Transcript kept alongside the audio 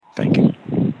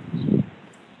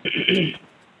Good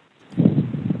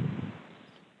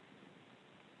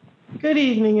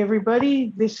evening,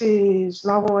 everybody. This is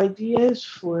Novel Ideas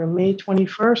for May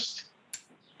 21st,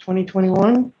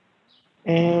 2021.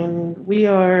 And we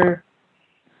are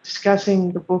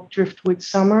discussing the book Driftwood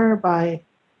Summer by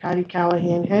Patty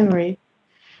Callahan Henry.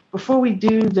 Before we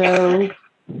do, though,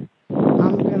 I'm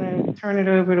going to turn it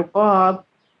over to Bob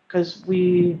because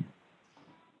we're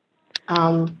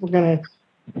going to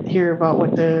hear about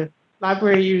what the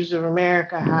Library Users of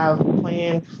America have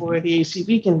planned for the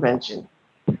ACB convention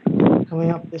coming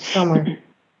up this summer.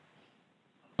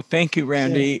 Thank you,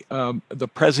 Randy. The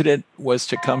president was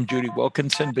to come, Judy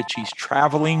Wilkinson, but she's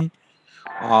traveling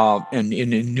and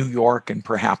in New York and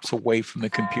perhaps away from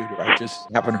the computer. I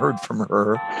just haven't heard from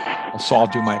her, so I'll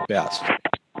do my best.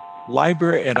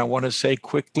 Library, and I want to say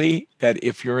quickly that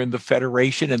if you're in the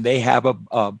Federation and they have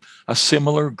a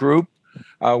similar group,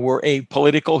 we're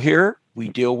apolitical here. We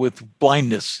deal with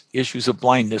blindness, issues of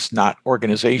blindness, not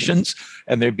organizations,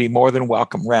 and they'd be more than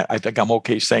welcome. I think I'm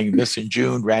okay saying this in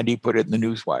June. Randy put it in the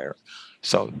newswire.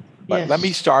 So, but Yes. Let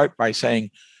me start by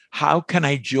saying, how can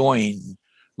I join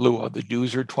Lua? The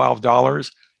dues are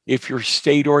 $12. If your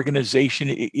state organization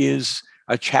is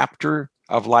a chapter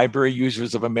of Library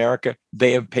Users of America,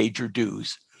 they have paid your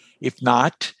dues. If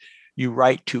not, you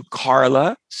write to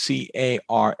Carla,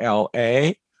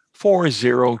 C-A-R-L-A,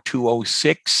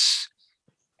 40206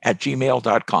 at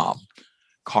gmail.com.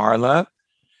 Carla,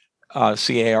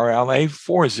 C-A-R-L-A,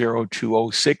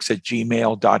 40206 at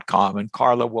gmail.com. And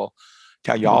Carla will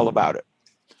tell you all about it.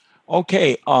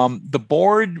 Okay, the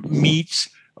board meets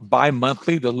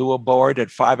bi-monthly, the Lua board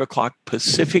at 5 o'clock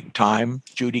Pacific time.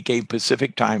 Judy gave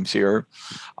Pacific times here,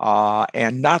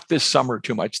 and not this summer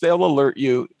too much. They'll alert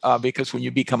you because when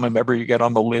you become a member, you get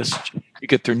on the list, you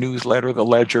get their newsletter, the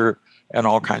ledger, and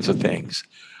all kinds of things.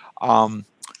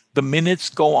 The minutes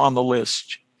go on the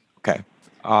list, okay,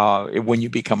 when you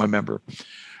become a member.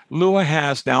 Lua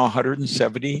has now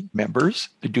 170 members.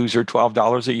 The dues are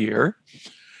 $12 a year.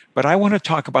 But I want to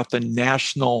talk about the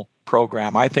national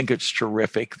program. I think it's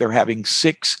terrific. They're having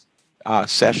 6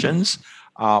 sessions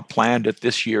planned at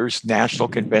this year's National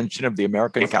Convention of the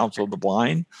American Council of the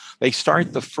Blind. They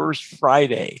start the first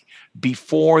Friday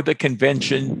before the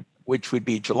convention, which would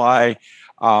be July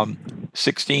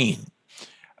 16.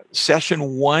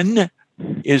 Session 1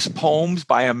 is poems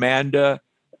by Amanda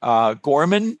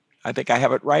Gorman. I think I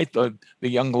have it right, the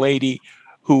young lady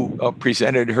who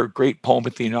presented her great poem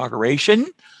at the inauguration.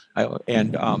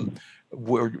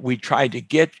 We tried to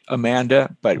get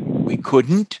Amanda, but we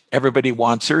couldn't. Everybody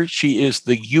wants her. She is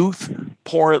the Youth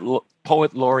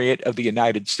Poet Laureate of the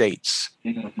United States.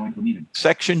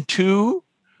 Section 2,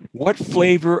 what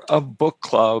flavor of book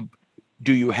club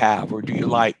do you have or do you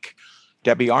like?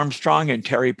 Debbie Armstrong and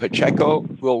Terry Pacheco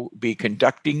will be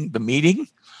conducting the meeting,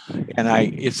 and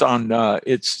it's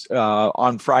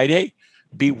on Friday.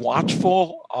 Be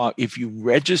watchful. If you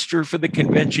register for the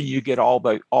convention, you get all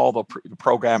the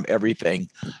program, everything.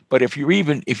 But if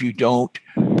you don't,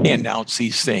 they announce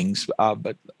these things.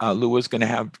 But Lua's going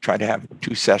to try to have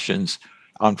 2 sessions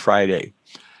on Friday.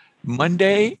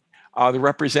 Monday, the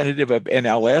representative of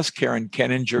NLS, Karen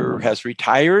Kenninger, has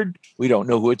retired. We don't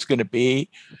know who it's going to be.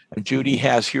 And Judy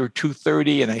has here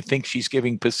 2:30, and I think she's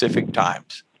giving Pacific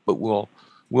times. But we'll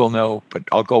know, but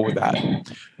I'll go with that.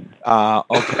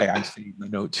 Okay, I see the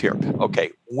notes here. Okay,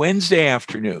 Wednesday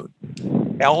afternoon,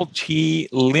 L.T.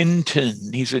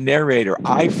 Linton. He's a narrator.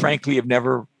 I frankly have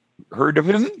never heard of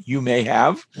him. You may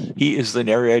have. He is the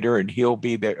narrator, and he'll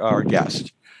be our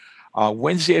guest.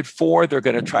 Wednesday at 4, they're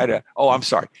going to try to,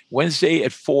 Wednesday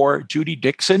at 4, Judy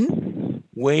Dixon,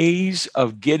 ways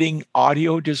of getting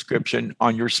audio description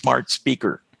on your smart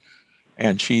speaker.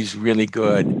 And she's really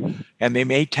good. And they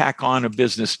may tack on a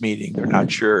business meeting. They're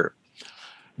not sure.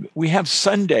 We have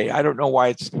Sunday. I don't know why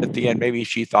it's at the end. Maybe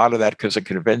she thought of that because the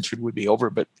convention would be over.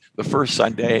 But the first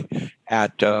Sunday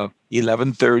at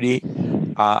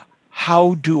 11:30.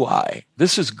 How do I?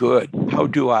 This is good. How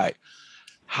do I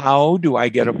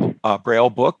get a Braille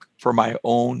book for my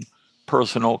own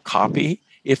personal copy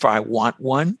if I want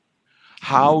one?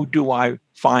 How do I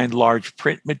find large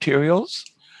print materials?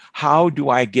 How do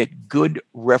I get good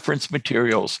reference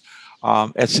materials?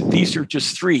 These are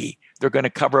just 3. They're going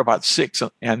to cover about 6,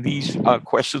 and these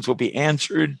questions will be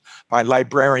answered by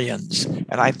librarians.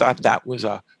 And I thought that was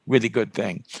a really good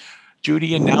thing.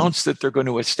 Judy announced that they're going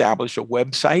to establish a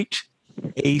website,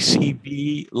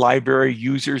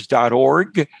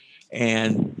 acblibraryusers.org.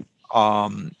 And,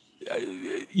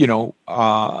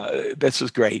 this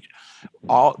is great.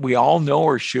 We all know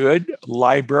or should,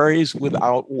 Libraries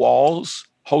Without Walls,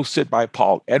 hosted by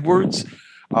Paul Edwards.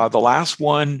 The last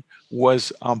one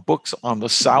was books on the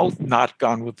South, not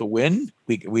Gone with the Wind.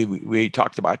 We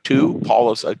talked about two.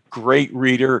 Paul is a great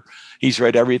reader. He's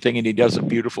read everything, and he does a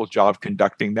beautiful job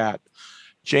conducting that.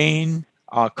 Jane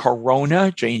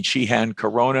Corona, Jane Sheehan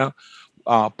Corona,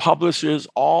 publishes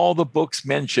all the books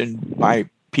mentioned by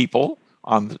people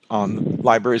on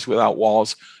Libraries Without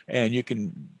Walls, and you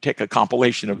can take a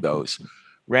compilation of those.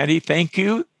 Randy, thank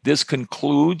you. This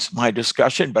concludes my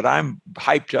discussion, but I'm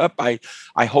hyped up. I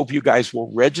hope you guys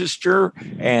will register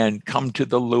and come to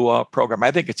the LUA program. I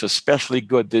think it's especially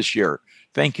good this year.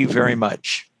 Thank you very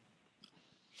much.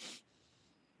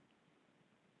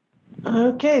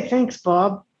 Okay, thanks,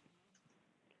 Bob.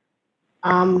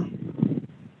 And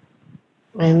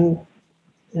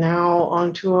now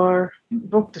on to our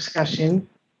book discussion.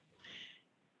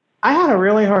 I had a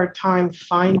really hard time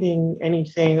finding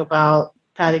anything about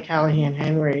Patty Callahan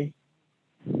Henry.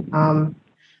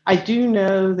 I do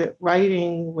know that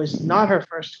writing was not her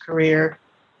first career.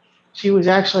 She was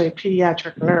actually a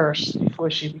pediatric nurse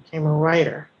before she became a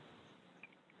writer.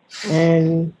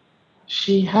 And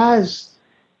she has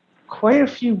quite a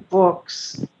few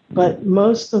books, but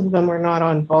most of them are not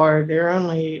on Bard. There are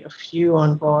only a few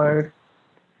on Bard.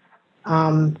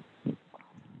 And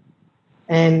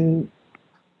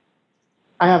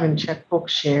I haven't checked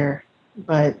Bookshare,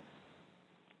 but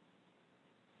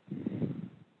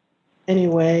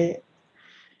anyway,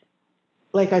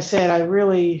 like I said, I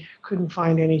really couldn't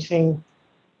find anything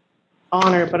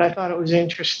on her, but I thought it was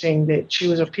interesting that she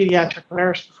was a pediatric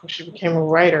nurse before she became a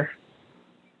writer.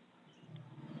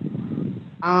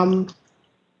 So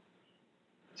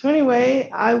anyway,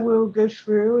 I will go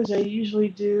through as I usually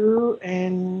do,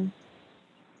 and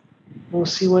we'll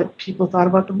see what people thought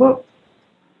about the book.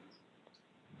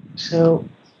 So,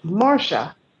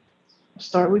 Marcia, I'll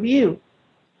start with you.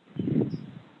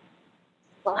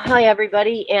 Well, hi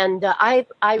everybody, and I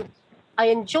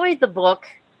enjoyed the book.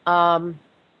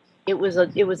 It was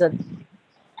a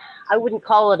I wouldn't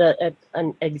call it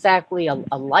exactly a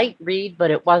light read, but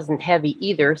it wasn't heavy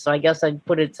either. So I guess I'd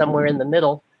put it somewhere in the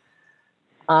middle.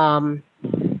 I'm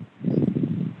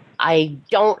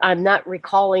not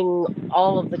recalling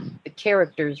all of the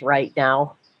characters right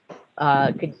now.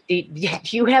 Do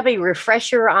you have a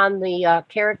refresher on the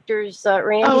characters,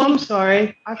 Randy? Oh, I'm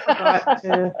sorry. I forgot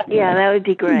to. Yeah, that would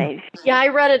be great. Yeah, I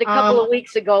read it a couple of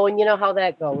weeks ago, and you know how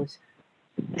that goes.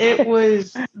 It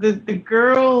was the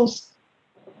girls.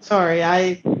 Sorry,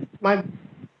 I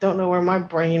don't know where my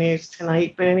brain is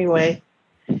tonight, but anyway,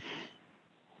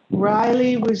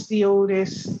 Riley was the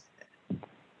oldest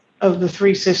of the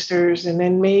three sisters, and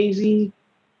then Maisie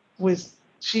was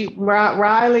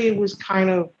Riley was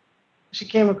she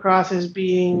came across as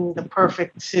being the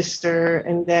perfect sister,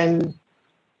 and then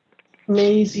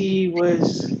Maisie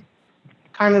was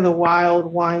kind of the wild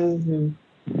one who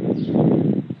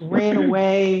ran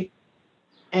away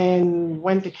and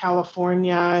went to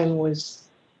California and was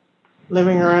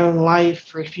living her own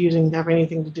life, refusing to have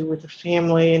anything to do with the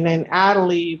family. And then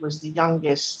Adelie was the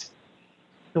youngest,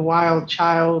 the wild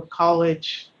child,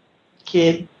 college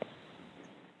kid.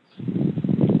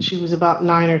 She was about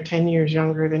 9 or 10 years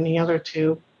younger than the other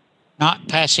two. Not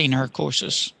passing her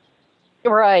courses.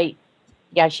 Right.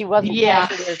 Yeah, she wasn't. Yeah.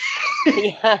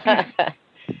 Yeah.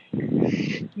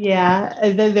 Yeah.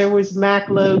 And then there was Mac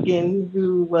Logan,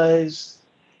 who was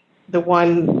the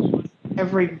one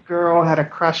every girl had a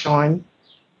crush on.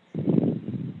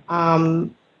 I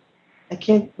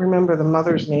can't remember the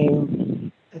mother's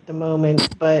name at the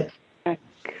moment, but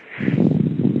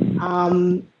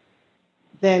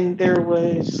then there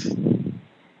was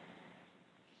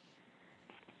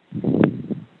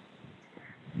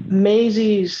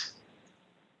Maisie's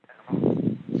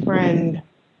friend.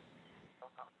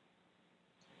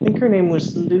 I think her name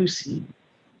was Lucy.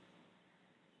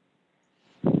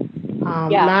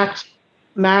 Yeah.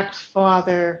 Mac's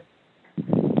father,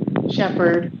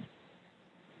 Shepard,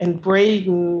 and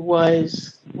Braden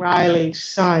was Riley's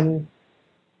son.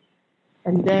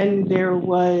 And then there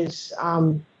was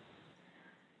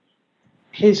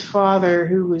his father,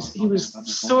 he was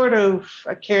sort of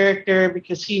a character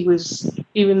because he was,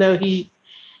 even though he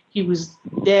was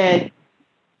dead,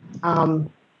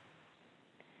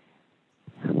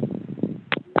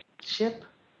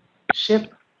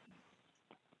 Ship.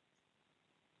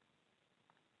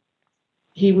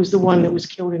 He was the one that was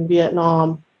killed in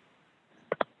Vietnam.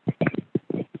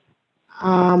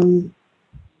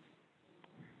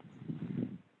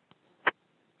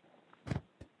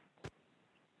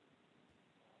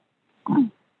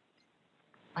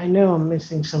 I know I'm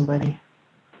missing somebody.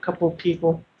 A couple of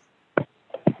people.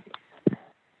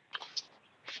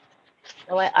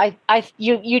 Well,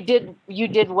 you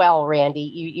did well, Randy.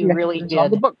 You Yeah, really it's on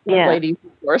the did. book, Yeah. ladies,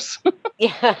 of course.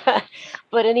 Yeah.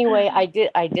 But anyway, I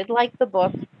did like the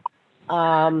book.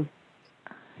 Um,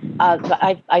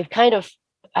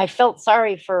 I felt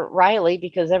sorry for Riley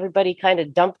because everybody kind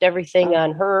of dumped everything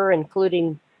on her,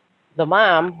 including the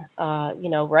mom.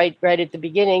 Right at the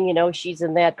beginning, she's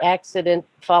in that accident,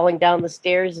 falling down the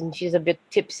stairs, and she's a bit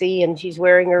tipsy, and she's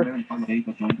wearing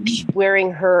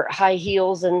her high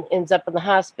heels and ends up in the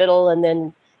hospital, and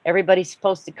then everybody's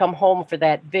supposed to come home for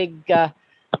that big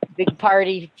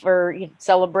party for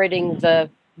celebrating the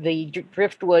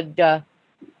Driftwood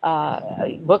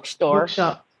bookstore,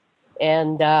 Bookshop.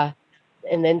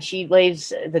 and then she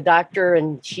lays the doctor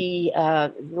and she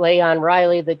lay on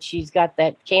Riley that she's got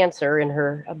that cancer in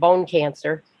her bone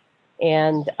cancer,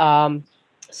 and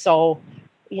so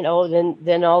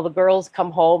then all the girls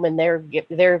come home and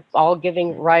they're all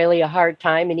giving Riley a hard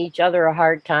time and each other a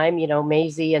hard time,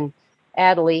 Maisie and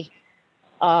Adelie.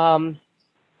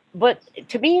 But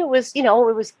to me, it was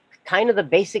kind of the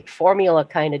basic formula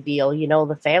kind of deal.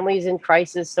 The family's in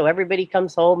crisis, so everybody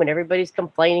comes home and everybody's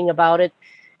complaining about it,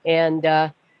 and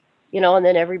and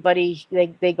then everybody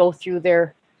they go through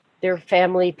their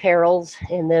family perils,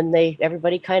 and then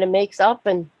everybody kind of makes up,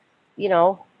 and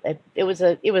it was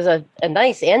a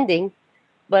nice ending.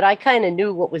 But I kind of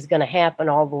knew what was going to happen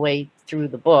all the way through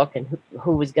the book, and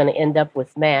who was going to end up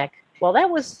with Mac. Well, that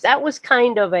was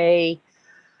kind of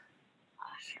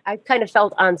I kind of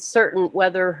felt uncertain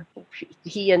whether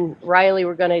he and Riley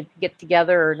were going to get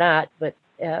together or not, but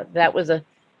that was a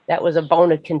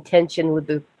bone of contention with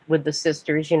the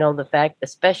sisters. The fact,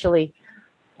 especially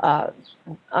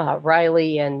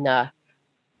Riley and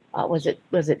was it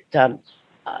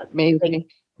Amazing.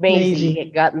 Maisie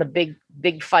had gotten the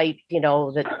big fight.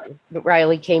 That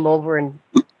Riley came over and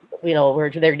where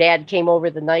their dad came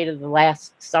over the night of the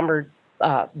last summer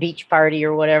beach party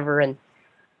or whatever, and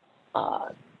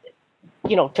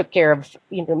took care of,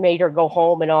 made her go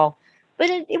home and all. But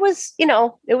it was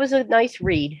a nice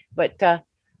read, but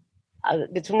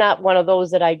it's not one of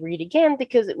those that I'd read again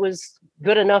because it was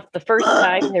good enough the first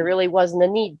time. There really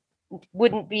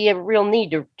wouldn't be a real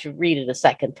need to read it a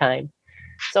second time.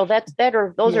 So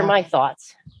those are my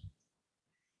thoughts.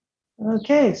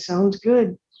 Okay, sounds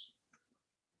good.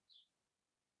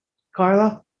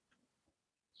 Carla?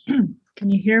 Can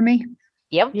you hear me?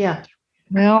 Yep. Yeah.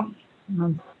 Well,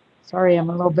 sorry, I'm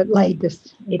a little bit late.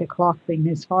 This 8:00 thing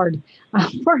is hard.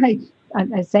 Before I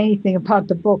say anything about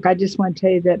the book, I just want to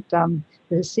tell you that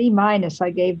the C- I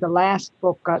gave the last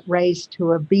book got raised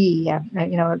to a B,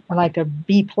 like a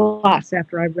B+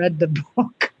 after I read the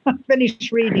book. I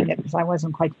finished reading it because I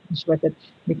wasn't quite finished with it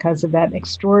because of that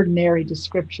extraordinary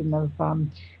description of,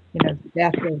 the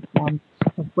death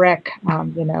of Breck,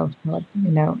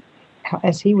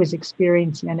 as he was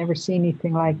experiencing. I never see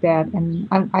anything like that. And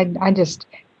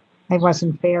I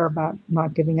wasn't fair about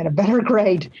not giving it a better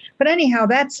grade. But anyhow,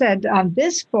 that said,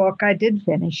 this book I did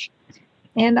finish,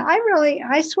 and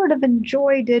I sort of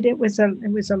enjoyed it. It was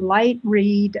a light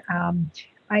read.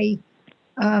 I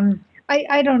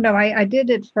don't know. I did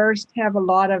at first have a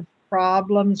lot of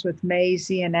problems with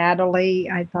Maisie and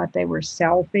Adelie. I thought they were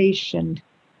selfish, and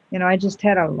I just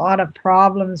had a lot of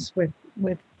problems with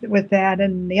that.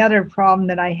 And the other problem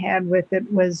that I had with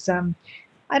it was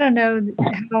I don't know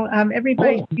how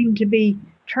everybody seemed to be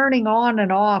turning on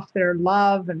and off their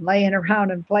love and laying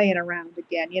around and playing around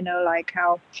again. Like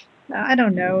how, I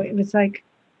don't know, it was like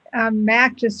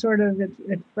Mac just sort of at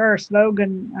first,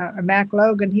 Mac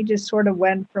Logan, he just sort of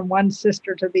went from one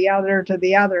sister to the other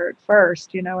at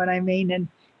first, you know what I mean?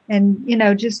 And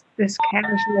just this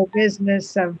casual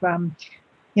business of,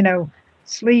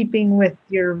 sleeping with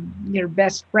your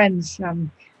best friends,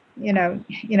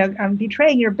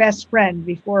 betraying your best friend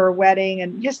before a wedding,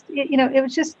 and just, it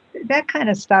was just that kind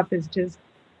of stuff is just,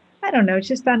 I don't know, it's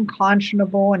just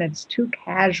unconscionable, and it's too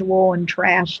casual and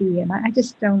trashy, and I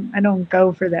don't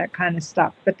go for that kind of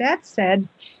stuff. But that said,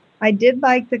 I did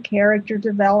like the character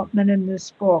development in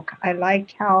this book. I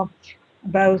liked how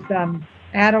both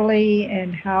Adelie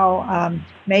and how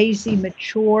Maisie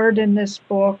matured in this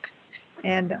book,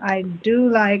 and I do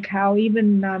like how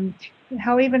even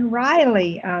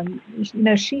Riley,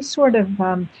 she sort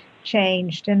of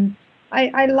changed, and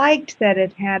I liked that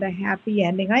it had a happy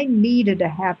ending. I needed a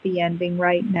happy ending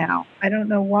right now. I don't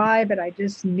know why, but I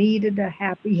just needed a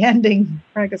happy ending,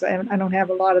 right? Because I don't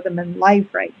have a lot of them in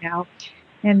life right now.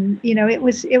 And, it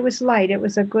was light. It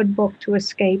was a good book to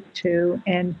escape to.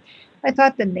 And I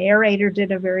thought the narrator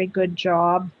did a very good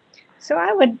job. So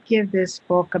I would give this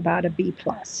book about a B+.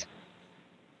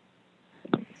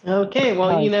 Okay,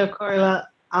 well, Carla,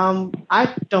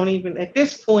 I don't even, at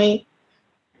this point,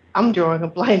 I'm drawing a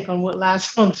blank on what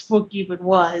last month's book even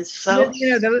was. So,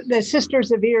 The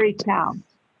Sisters of Erie Town.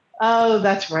 oh,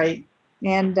 that's right.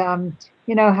 And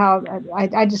how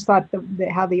I just thought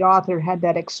how the author had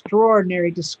that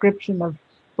extraordinary description of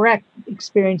Brecht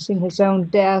experiencing his own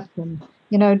death, and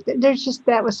there's just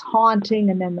that was haunting,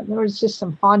 and then there was just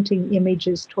some haunting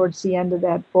images towards the end of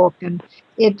that book, and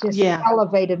it just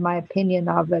elevated my opinion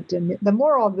of it. And the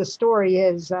moral of the story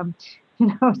is,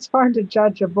 it's hard to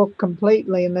judge a book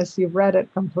completely unless you've read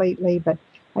it completely, but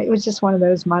it was just one of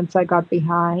those months I got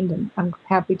behind, and I'm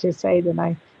happy to say that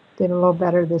I did a little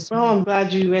better this Well, month. I'm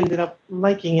glad you ended up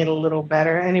liking it a little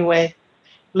better. Anyway,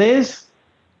 Liz?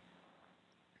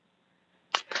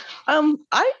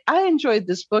 I enjoyed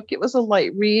this book. It was a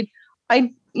light read.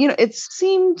 It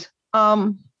seemed,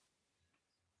 I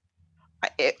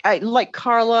like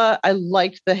Carla. I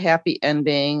liked the happy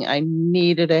ending. I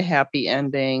needed a happy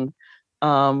ending.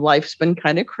 Life's been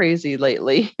kind of crazy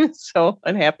lately, so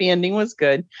a happy ending was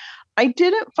good. I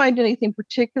didn't find anything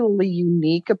particularly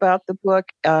unique about the book.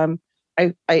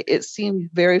 It seemed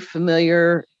very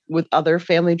familiar with other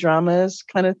family dramas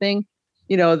kind of thing.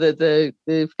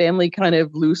 The family kind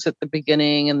of loose at the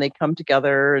beginning, and they come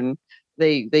together and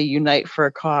they unite for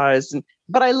a cause.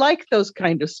 But I like those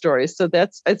kind of stories. So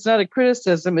it's not a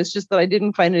criticism. It's just that I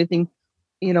didn't find anything,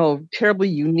 terribly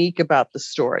unique about the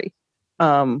story.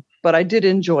 But I did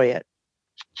enjoy it.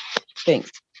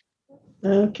 Thanks.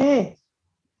 Okay.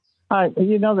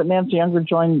 You know that Nancy Younger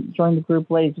joined the group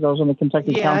late because I was on the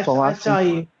Kentucky Council I last saw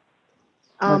you.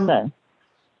 Okay.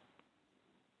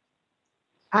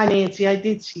 Hi, Nancy. I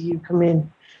did see you come in.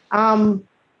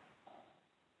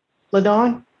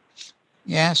 LaDawn?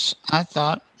 Yes, I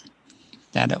thought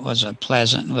that it was a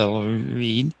pleasant little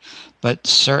read, but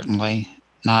certainly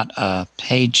not a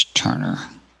page turner.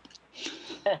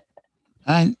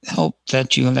 I hope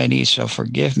that you ladies will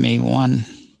forgive me one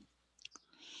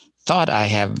thought I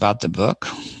have about the book.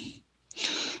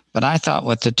 But I thought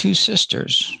with the two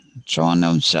sisters throwing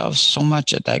themselves so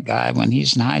much at that guy when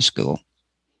he's in high school,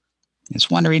 it's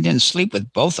a wonder he didn't sleep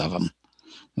with both of them,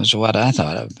 was what I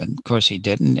thought of. But of course he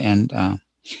didn't, and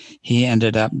he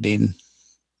ended up being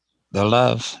the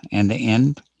love in the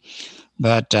end.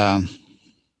 But I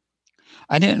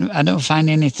don't find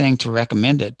anything to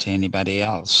recommend it to anybody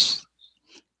else.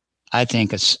 I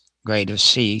think it's grade of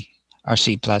C or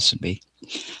C plus would be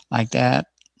like that.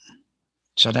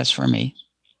 So that's for me.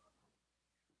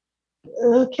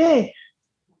 Okay.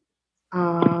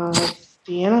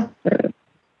 Deanna?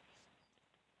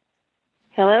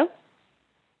 Hello?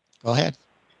 Go ahead.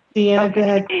 Deanna, go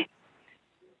ahead.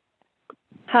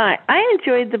 Hi. I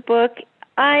enjoyed the book.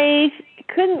 I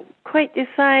couldn't quite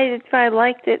decide if I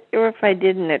liked it or if I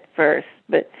didn't at first.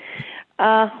 But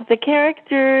the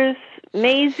characters,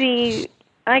 Maisie,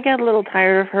 I got a little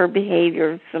tired of her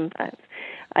behavior sometimes.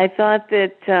 I thought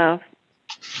that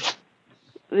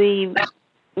the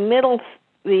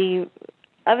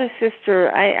other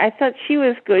sister, I thought she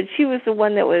was good. She was the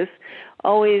one that was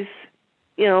always,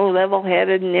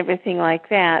 level-headed and everything like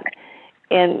that.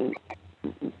 And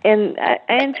I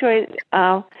enjoyed,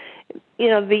 the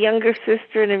younger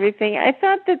sister and everything. I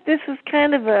thought that this was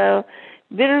kind of a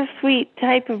bittersweet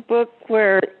type of book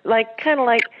where, kind of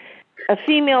like a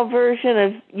female version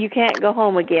of You Can't Go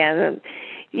Home Again. And,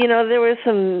 there were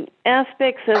some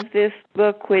aspects of this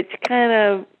book which kind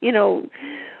of,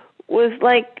 was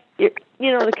like, the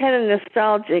kind of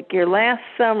nostalgic. Your last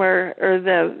summer, or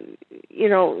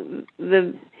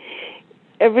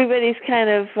everybody's kind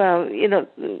of,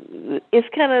 it's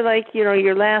kind of like,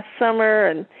 your last summer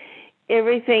and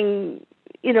everything,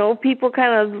 people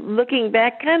kind of looking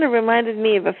back kind of reminded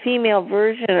me of a female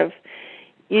version of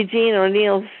Eugene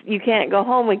O'Neill's You Can't Go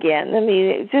Home Again. I mean,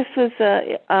 it just was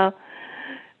a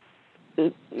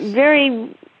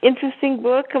very interesting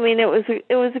book. I mean, it was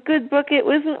a good book. It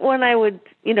wasn't one I would,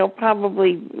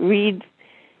 probably read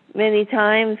many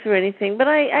times or anything, but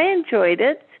I enjoyed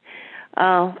it.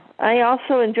 I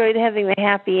also enjoyed having the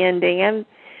happy ending. I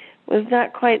was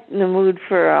not quite in the mood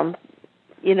for, a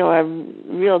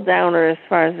real downer as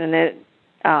far as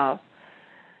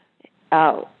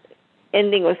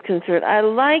ending was concerned. I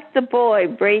liked the boy,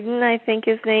 Braden, I think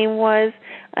his name was.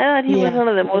 I thought he was one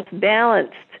of the most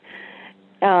balanced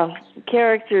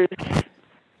characters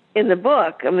in the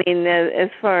book. I mean, as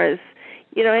far as,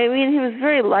 he was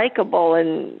very likable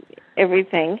and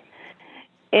everything.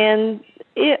 And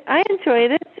I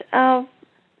enjoyed it.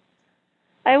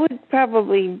 I would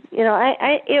probably,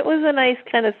 it was a nice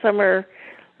kind of summer,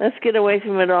 let's get away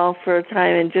from it all for a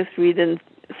time and just read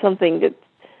something that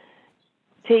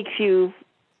takes you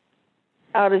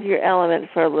out of your element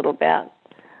for a little bit.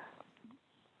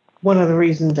 One of the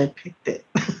reasons I picked it.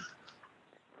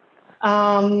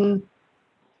 Allison?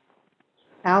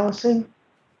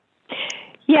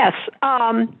 Yes,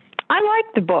 I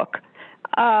liked the book.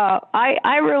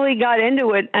 I really got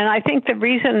into it, and I think the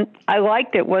reason I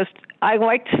liked it was I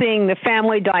liked seeing the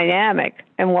family dynamic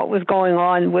and what was going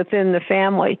on within the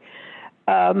family,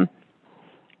 and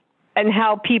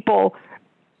how people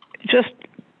just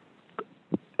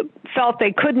felt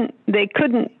they couldn't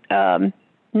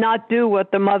not do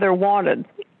what the mother wanted.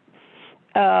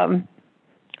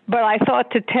 But I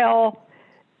thought to tell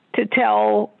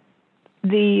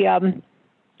the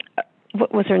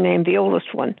what was her name, the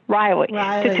oldest one, Riley,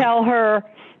 to tell her,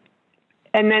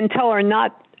 and then tell her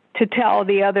not to tell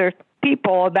the other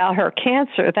people about her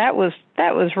cancer. That was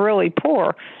really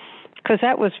poor, because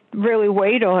that was really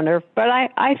weighed on her. But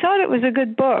I thought it was a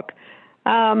good book.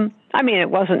 I mean, it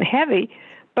wasn't heavy,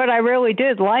 but I really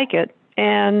did like it.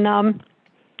 And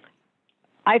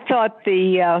I thought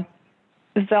the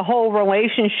whole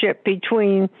relationship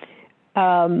between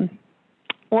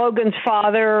Logan's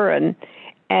father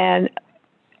and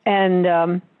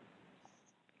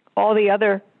all the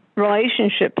other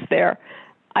relationships there,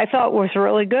 I thought was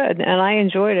really good, and I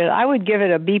enjoyed it. I would give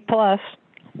it a B+.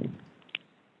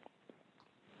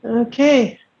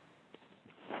 Okay.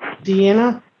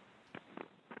 Deanna?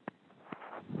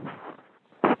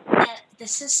 The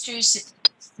sisters,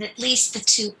 at least the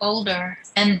two older,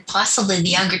 and possibly the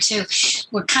younger two,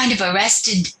 were kind of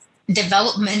arrested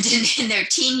development in their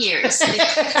teen years.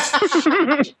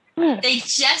 They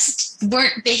just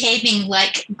weren't behaving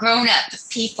like grown-up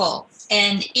people.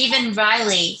 And even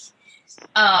Riley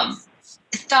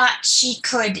thought she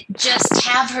could just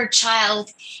have her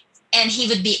child and he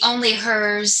would be only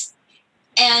hers.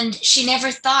 And she never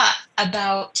thought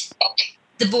about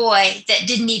the boy that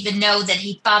didn't even know that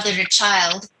he fathered a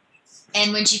child.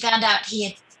 And when she found out he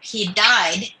had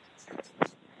died,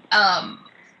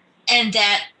 and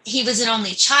that he was an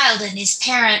only child and his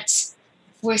parents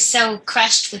were so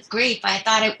crushed with grief, I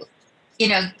thought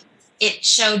it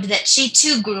showed that she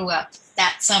too grew up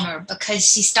that summer, because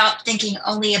she stopped thinking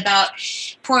only about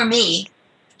poor me.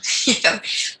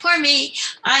 Poor me,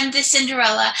 I'm the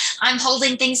Cinderella, I'm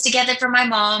holding things together for my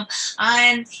mom,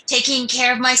 I'm taking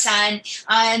care of my son,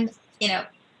 and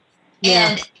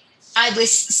I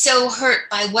was so hurt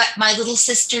by what my little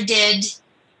sister did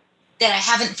that I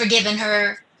haven't forgiven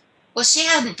her. Well, she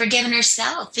hadn't forgiven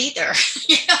herself either.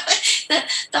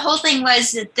 The whole thing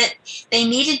was that they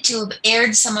needed to have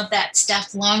aired some of that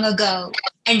stuff long ago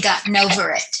and gotten over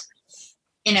it,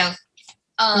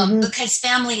 because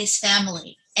family is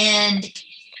family. And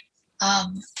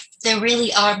there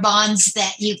really are bonds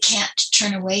that you can't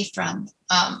turn away from,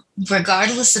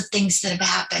 regardless of things that have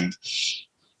happened.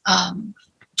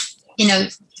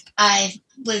 I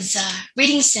was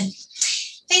reading some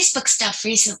Facebook stuff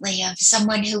recently of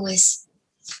someone who was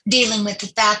dealing with the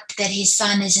fact that his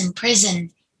son is in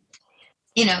prison,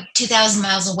 2,000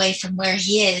 miles away from where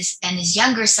he is. And his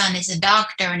younger son is a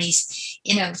doctor, and he's,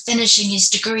 finishing his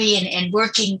degree and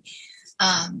working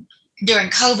during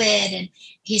COVID. And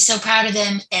he's so proud of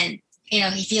him. And,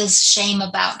 he feels shame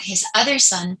about his other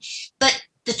son. But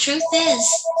the truth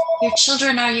is, your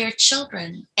children are your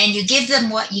children, and you give them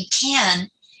what you can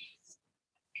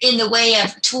in the way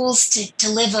of tools to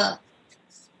live a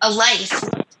life,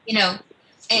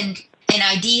 and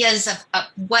ideas of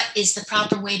what is the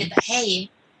proper way to behave.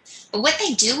 But what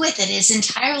they do with it is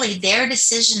entirely their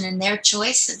decision and their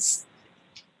choices.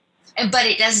 But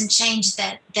it doesn't change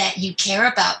that you care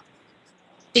about,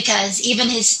 because even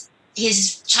his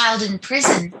child in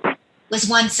prison was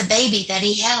once a baby that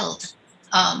he held,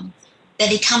 that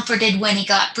he comforted when he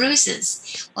got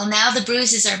bruises. Well, now the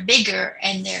bruises are bigger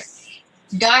and they're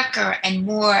darker and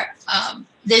more,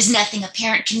 there's nothing a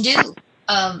parent can do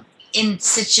in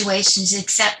situations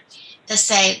except to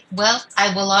say, well,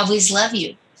 I will always love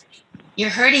you. You're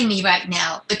hurting me right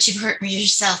now, but you've hurt me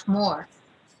yourself more.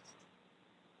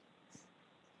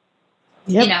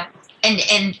 Yep.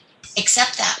 And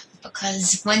accept that,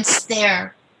 because once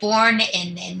they're born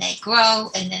and they grow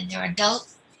and then they're adult,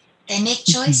 they make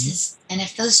choices. And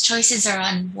if those choices are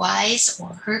unwise or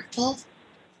hurtful,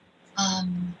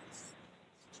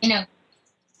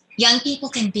 young people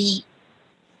can be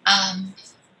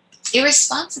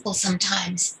irresponsible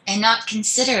sometimes and not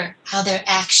consider how their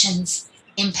actions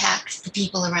impact the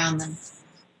people around them.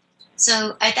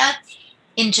 So I thought,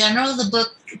 in general,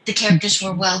 the characters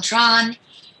were well drawn,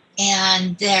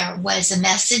 and there was a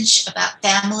message about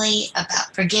family,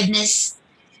 about forgiveness,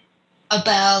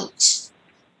 about,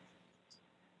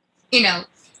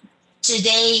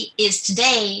 today is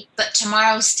today, but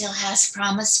tomorrow still has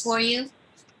promise for you.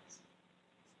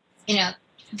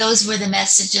 Those were the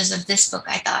messages of this book,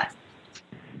 I thought.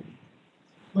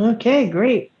 Okay,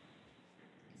 great.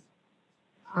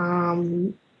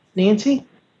 Nancy?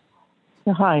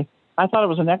 Hi. I thought it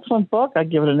was an excellent book. I'd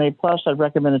give it an A+. I'd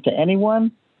recommend it to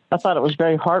anyone. I thought it was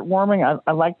very heartwarming.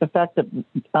 I liked the fact that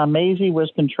Maisie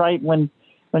was contrite when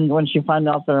she found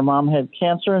out that her mom had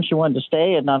cancer and she wanted to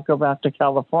stay and not go back to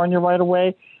California right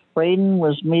away. Braden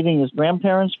was meeting his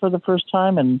grandparents for the first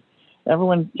time, and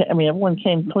everyone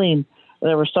came clean.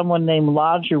 There was someone named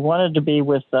Lodge who wanted to be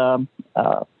with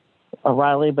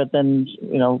Riley, but then,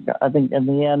 I think in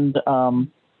the end,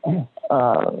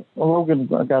 Logan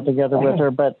got together with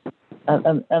her, but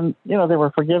and they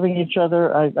were forgiving each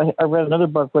other. I read another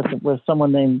book with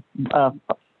someone named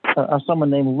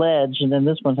Ledge, and then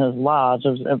this one has Lodge.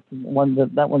 That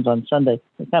one's on Sunday.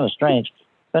 It's kind of strange,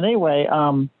 but anyway.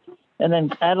 And then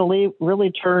Adelie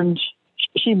really turned.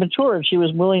 She matured. She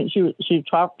was willing. She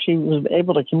talked. She was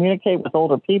able to communicate with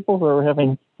older people who were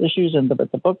having issues at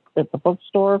the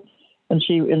bookstore, and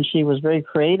she was very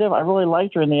creative. I really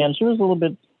liked her in the end. She was a little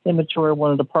bit immature,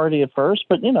 wanted to party at first,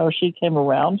 but she came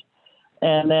around.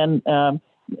 And then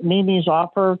Mimi's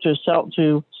offer to sell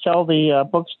the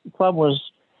book club was,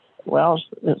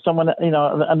 someone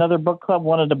another book club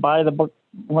wanted to buy the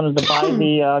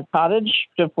cottage,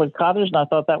 Driftwood Cottage, and I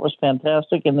thought that was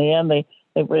fantastic. In the end, they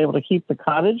were able to keep the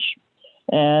cottage,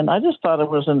 and I just thought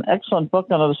it was an excellent book.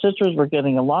 The sisters were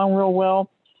getting along real well,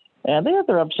 and they had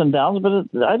their ups and downs, but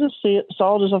I just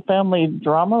saw it as a family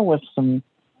drama with some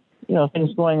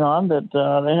things going on that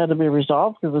they had to be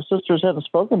resolved because the sisters hadn't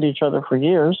spoken to each other for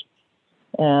years.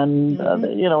 And,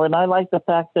 and I like the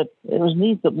fact that it was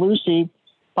neat that Lucy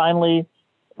finally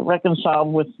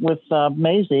reconciled with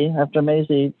Maisie after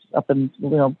Maisie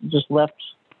just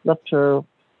left her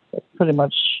pretty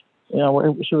much,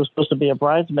 where she was supposed to be a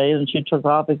bridesmaid, and she took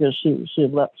off because she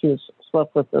had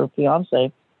slept with her fiance,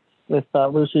 with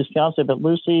Lucy's fiance, but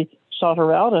Lucy sought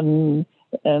her out and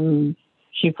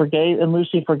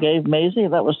Lucy forgave Maisie.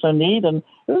 That was so neat, and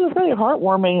it was a very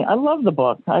heartwarming. I love the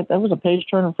book. It was a page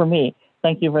turner for me.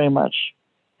 Thank you very much.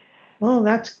 Well,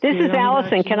 this is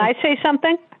Allison. Can I say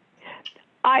something?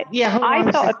 I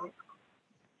thought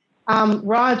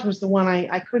Raj was the one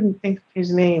I couldn't think of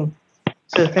his name.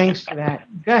 So thanks for that.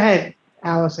 Go ahead,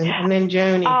 Allison, and then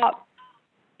Joni. I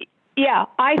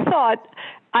thought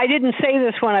I didn't say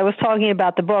this when I was talking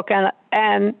about the book, and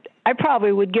I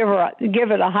probably would give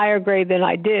it a higher grade than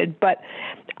I did, but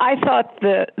I thought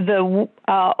the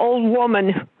old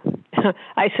woman,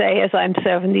 I say as I'm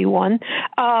 71,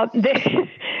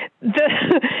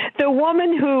 the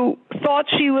woman who thought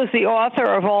she was the author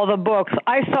of all the books,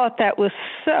 I thought that was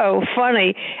so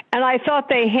funny, and I thought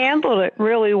they handled it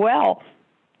really well,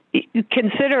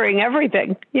 considering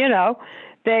everything.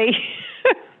 They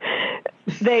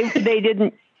they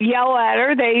didn't yell at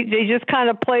her. They just kind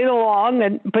of played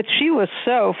along, but she was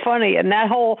so funny, and that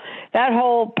whole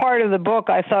part of the book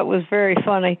I thought was very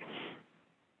funny.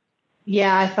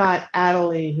 Yeah, I thought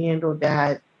Adelie handled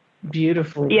that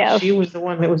beautifully. Yeah, she was the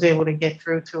one that was able to get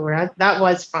through to her. That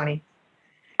was funny.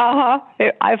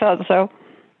 I thought so.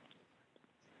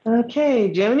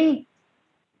 Okay, Joni.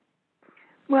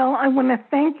 Well, I want to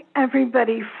thank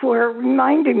everybody for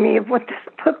reminding me of what this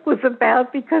book was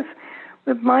about, because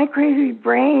with my crazy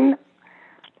brain,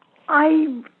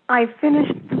 I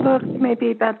finished the book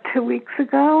maybe about 2 weeks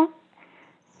ago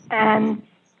and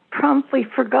promptly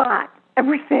forgot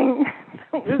everything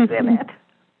that was in it.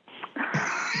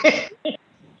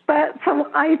 But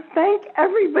so I thank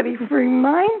everybody for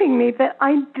reminding me that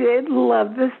I did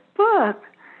love this book.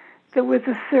 There was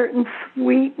a certain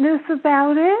sweetness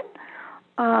about it.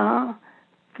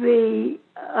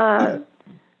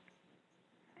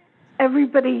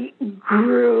 Everybody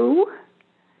grew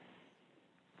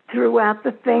throughout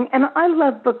the thing. And I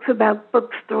love books about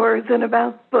bookstores and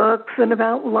about books and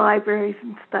about libraries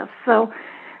and stuff. So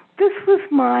this was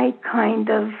my kind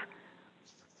of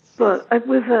book. It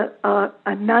was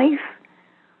a nice,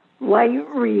 light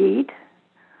read,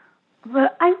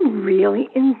 but I really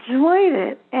enjoyed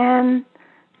it. And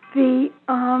the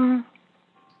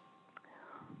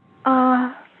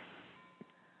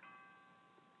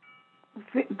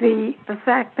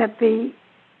fact that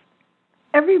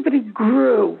everybody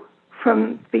grew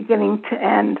from beginning to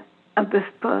end of this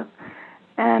book.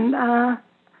 And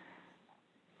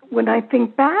when I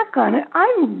think back on it,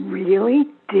 I really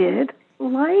did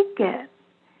like it.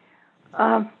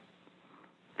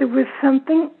 There was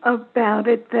something about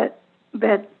it that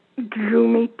drew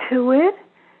me to it.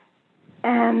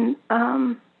 And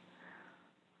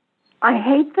I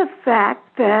hate the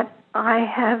fact that I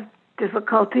have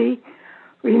difficulty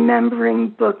remembering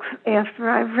books after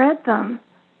I've read them.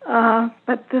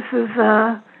 But this is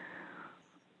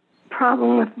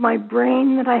problem with my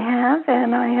brain that I have,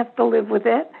 and I have to live with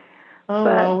it. Oh,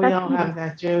 But well, we that's- all have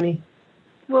that, Joni.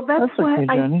 Well, that's why okay,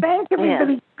 I Jenny. thank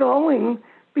everybody going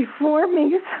before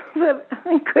me so that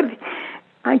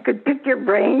I could pick your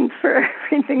brains for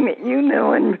everything that you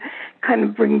know and kind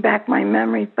of bring back my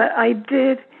memory. But I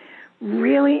did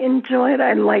really enjoy it.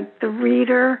 I liked the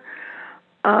reader.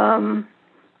 And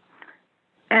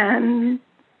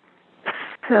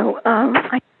so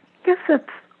I guess that's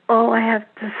all I have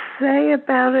to say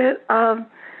about it.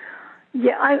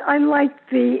 Yeah, I like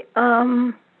the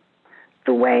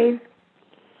way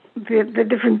the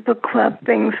different book club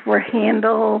things were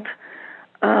handled,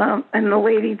 and the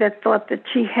lady that thought that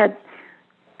she had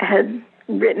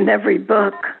written every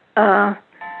book,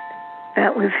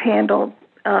 that was handled.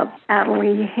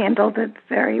 Adelie handled it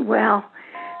very well,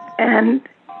 and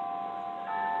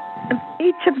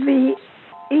each of the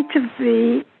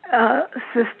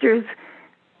sisters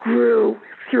grew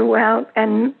throughout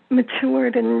and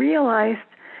matured and realized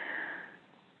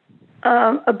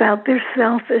about their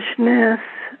selfishness.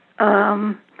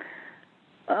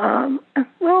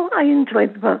 Well, I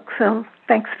enjoyed the book, so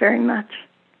thanks very much.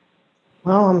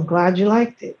 Well, I'm glad you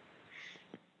liked it.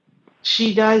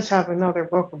 She does have another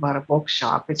book about a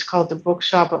bookshop. It's called The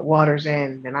Bookshop at Water's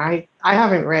End, and I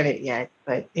haven't read it yet,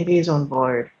 but it is on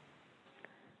board.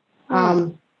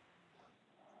 But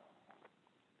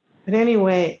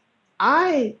anyway,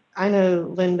 I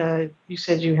know, Linda, you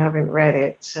said you haven't read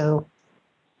it, so,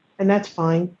 and that's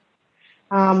fine.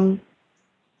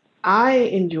 I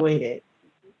enjoyed it.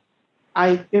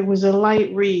 It was a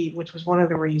light read, which was one of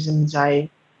the reasons I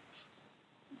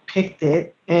picked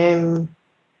it. And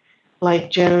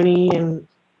like Joni and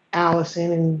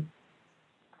Allison and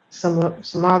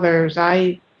some others,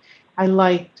 I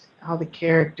liked how the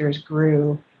characters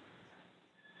grew.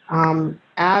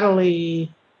 Adelie,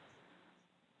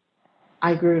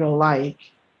 I grew to like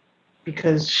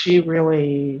because she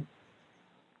really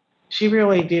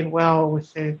did well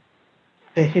with the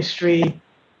history,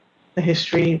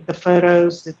 the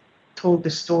photos that told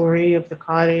the story of the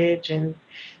cottage, and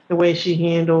the way she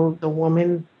handled the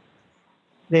woman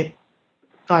that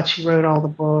thought she wrote all the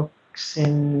books,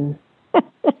 and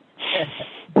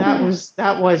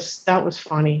that was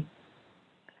funny.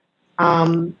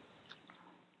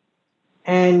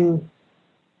 And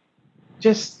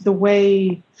just the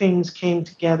way things came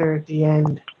together at the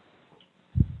end.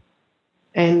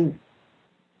 And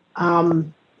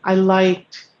I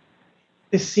liked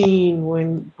the scene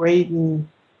when Braden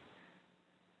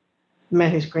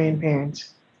met his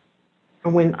grandparents.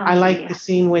 And I liked the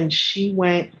scene when she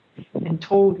went and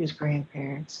told his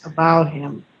grandparents about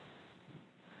him.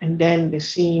 And then the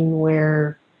scene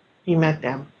where he met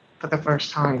them for the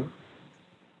first time.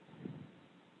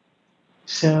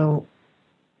 So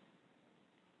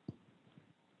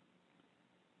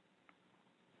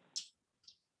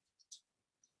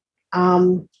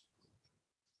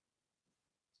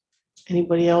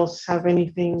anybody else have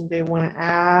anything they want to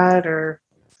add or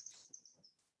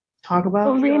talk about?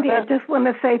 Well, Randy, I just want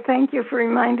to say thank you for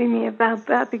reminding me about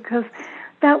that, because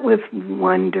that was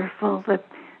wonderful that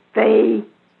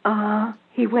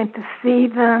he went to see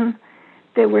them.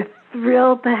 They were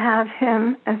thrilled to have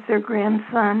him as their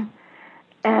grandson.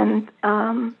 And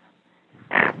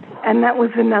that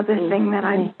was another thing that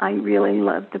I really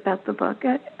loved about the book.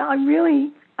 I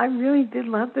really did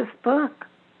love this book.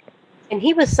 And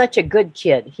he was such a good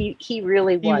kid. He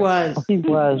really was. He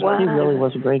was. He really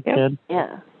was a great kid.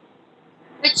 Yeah.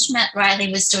 Rich met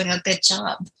Riley was doing a good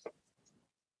job.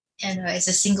 And as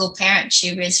a single parent,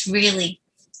 she was really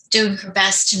doing her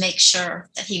best to make sure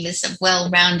that he was a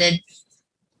well-rounded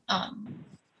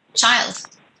child.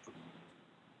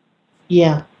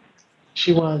 Yeah,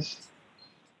 she was.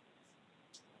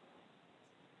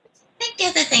 I think the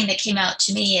other thing that came out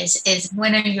to me is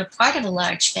when you're part of a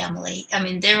large family, I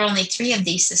mean, there are only 3 of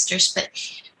these sisters, but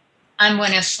I'm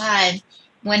one of 5.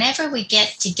 Whenever we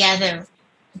get together,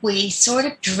 we sort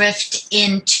of drift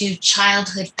into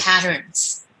childhood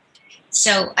patterns.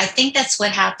 So I think that's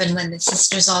what happened when the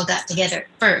sisters all got together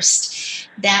at first.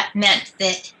 That meant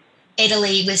that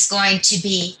Adelie was going to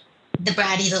be the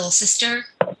bratty little sister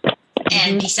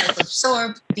and be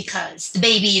self-absorbed because the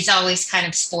baby is always kind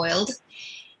of spoiled.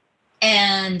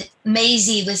 And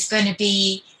Maisie was going to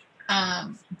be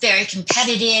very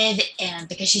competitive, and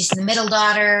because she's the middle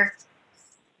daughter.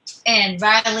 And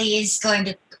Riley is going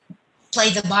to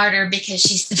play the martyr because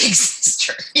she's the big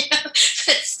sister.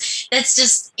 That's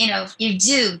just, you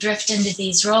do drift into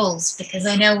these roles, because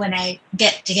I know when I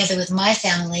get together with my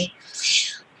family,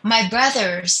 my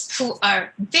brothers, who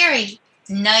are very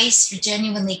nice,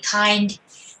 genuinely kind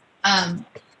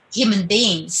human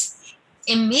beings,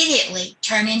 immediately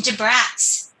turn into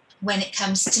brats when it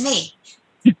comes to me.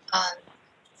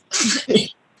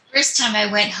 First time I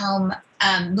went home,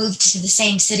 moved to the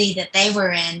same city that they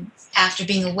were in after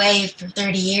being away for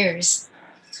 30 years.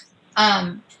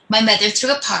 My mother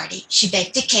threw a party. She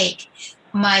baked a cake.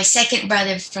 My second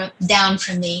brother down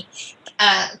from me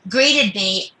greeted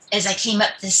me as I came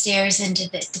up the stairs into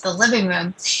the living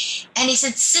room. And he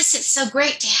said, "Sis, it's so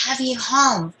great to have you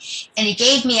home." And he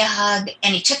gave me a hug,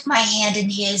 and he took my hand in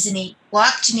his, and he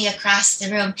walked me across the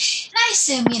room. And I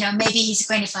assume, maybe he's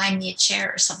going to find me a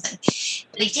chair or something.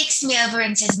 But he takes me over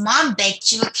and says, "Mom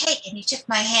baked you a cake." And he took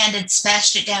my hand and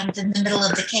smashed it down in the middle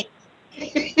of the cake.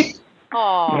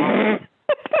 Oh.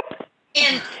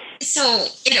 And so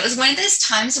it was one of those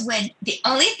times when the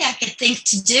only thing I could think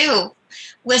to do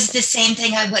was the same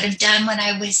thing I would have done when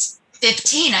I was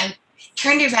 15. I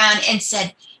turned around and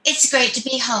said, "It's great to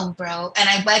be home, bro." And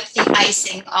I wiped the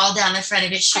icing all down the front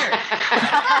of his shirt.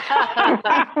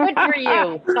 Good for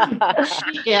you.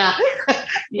 Yeah.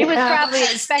 He was probably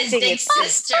Because expecting his big it.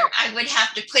 sister, I would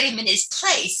have to put him in his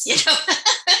place,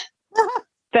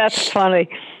 That's funny.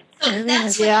 So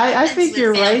that's what Yeah, I happens think with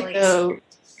you're right, families. though,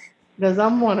 because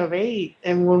I'm one of 8.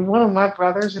 And when one of my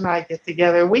brothers and I get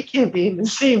together, we can't be in the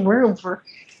same room for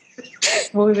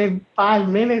more than 5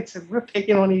 minutes, and we're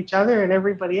picking on each other and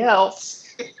everybody else.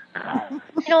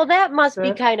 That must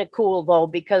be kind of cool though,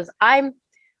 because I'm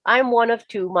one of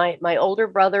 2, my older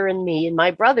brother and me, and my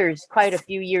brother's quite a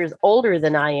few years older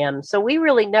than I am. So we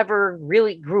really never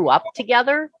really grew up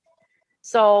together.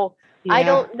 So I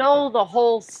don't know the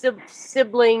whole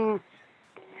sibling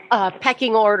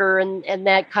pecking order and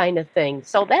that kind of thing.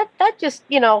 So that just,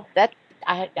 that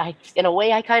I in a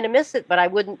way I kind of miss it, but I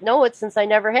wouldn't know it since I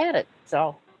never had it.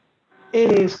 So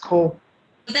It is cool.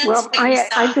 Well,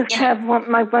 I just have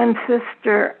my one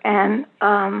sister, and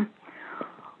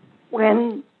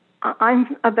when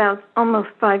I'm about almost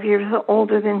 5 years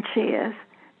older than she is,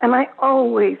 and I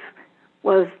always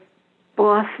was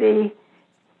bossy.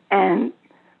 And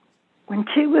when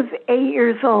she was 8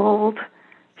 years old,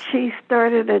 she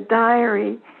started a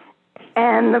diary,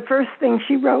 and the first thing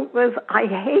she wrote was, "I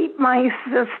hate my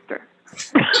sister."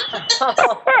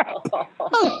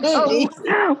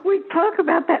 We talk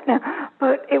about that now,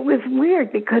 but it was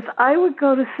weird because I would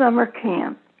go to summer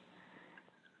camp,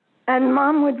 and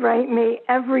Mom would write me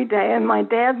every day, and my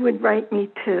dad would write me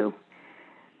too.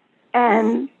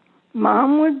 And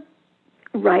Mom would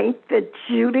write that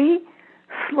Judy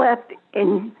slept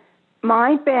in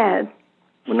my bed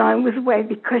when I was away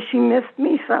because she missed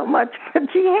me so much,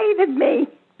 but she hated me.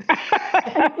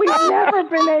 And we've never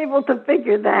been able to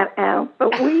figure that out,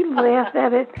 but we laughed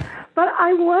at it. But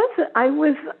I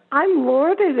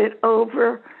lorded it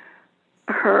over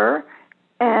her,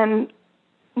 and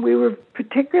we were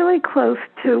particularly close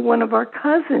to one of our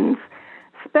cousins,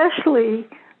 especially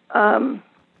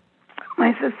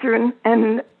my sister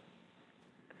and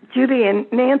Judy,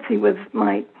 and Nancy is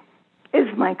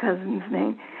my cousin's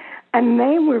name. And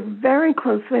they were very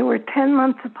close. They were 10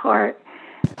 months apart.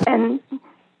 And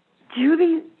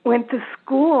Judy went to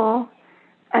school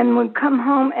and would come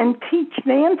home and teach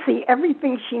Nancy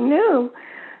everything she knew,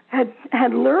 had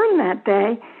learned that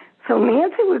day. So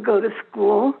Nancy would go to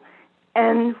school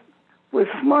and was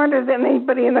smarter than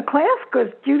anybody in the class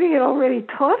because Judy had already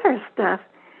taught her stuff.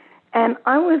 And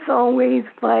I was always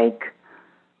like,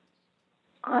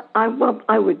 I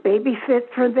would babysit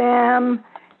for them,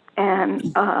 and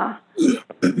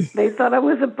they thought I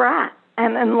was a brat.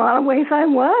 And in a lot of ways I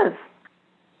was.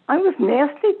 I was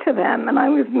nasty to them, and I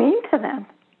was mean to them.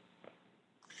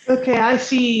 Okay, I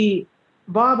see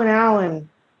Bob and Alan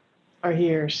are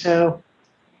here. So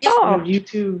one of you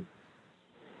two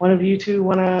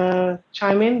want to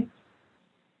chime in?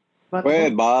 Go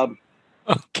ahead, Bob.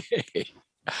 Okay.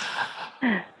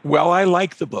 Well, I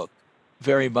like the book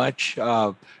very much.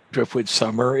 Driftwood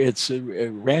Summer. It's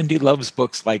Randy loves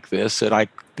books like this, and I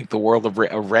think the world of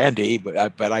Randy.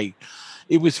 But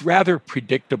it was rather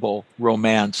predictable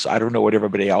romance. I don't know what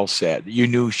everybody else said. You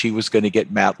knew she was going to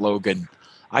get Matt Logan.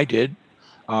 I did.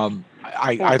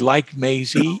 I like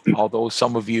Maisie, although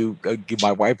some of you,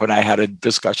 my wife and I had a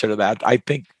discussion of that. I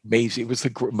think Maisie, it was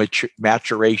the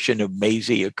maturation of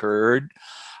Maisie occurred.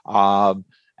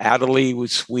 Adelie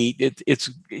was sweet. It's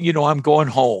I'm going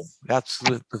home. That's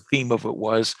the theme of it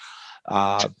was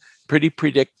pretty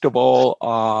predictable.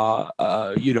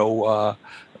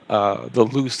 The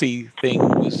Lucy thing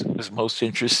was most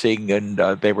interesting, and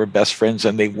they were best friends,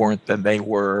 and they weren't, then they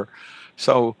were.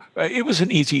 So it was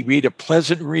an easy read, a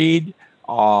pleasant read.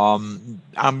 I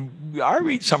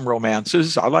read some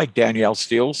romances. I like Danielle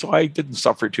Steele, so I didn't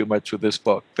suffer too much with this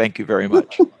book. Thank you very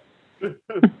much.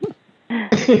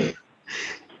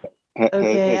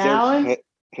 Okay, Alan?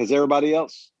 Has everybody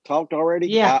else talked already?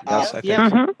 Yeah.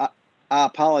 I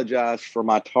apologize for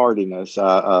my tardiness.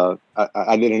 I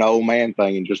did an old man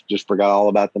thing and just forgot all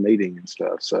about the meeting and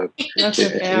stuff. So that's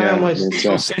okay.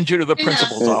 We'll send you to the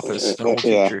principal's office. An old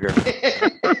teacher here.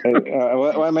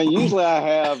 Well, I mean, usually I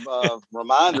have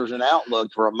reminders in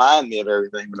Outlook to remind me of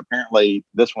everything, but apparently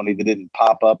this one either didn't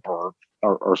pop up or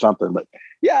something. But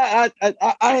yeah,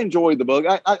 I enjoyed the book.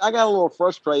 I got a little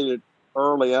frustrated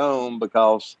early on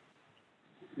because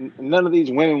none of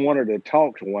these women wanted to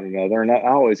talk to one another, and I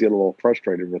always get a little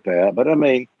frustrated with that. But I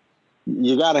mean,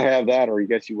 you got to have that, or I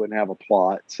guess you wouldn't have a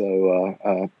plot. So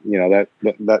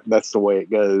that's the way it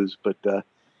goes. But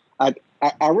I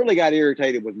really got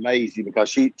irritated with Maisie because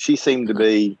she seemed to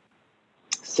be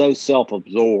so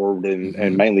self-absorbed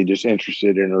and mainly just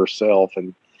interested in herself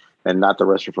and not the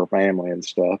rest of her family and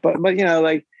stuff. But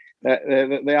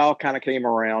they all kind of came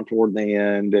around toward the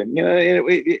end, and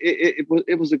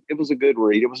it was a good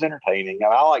read. It was entertaining,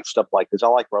 and I like stuff like this. I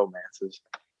like romances,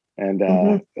 and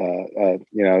I'm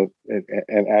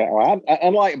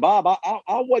like Bob.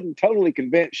 I wasn't totally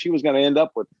convinced she was going to end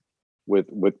up with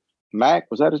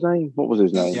Mac. Was that his name? What was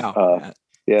his name?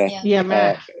 Yeah,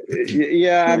 Mac.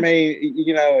 I mean,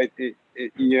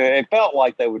 it felt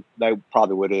like they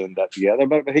probably would end up together,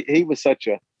 but he was such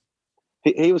a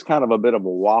he was kind of a bit of a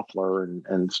waffler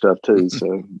and stuff too.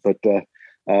 So, but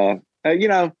I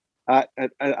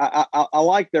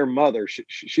like their mother.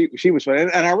 She was fun,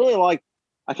 and I really like.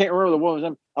 I can't remember the woman's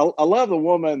name. I love the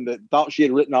woman that thought she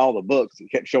had written all the books and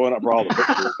kept showing up for all the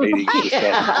book meetings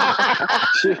and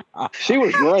stuff. She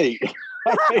was great.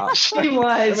 She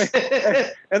was.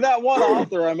 And that one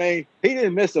author, I mean, he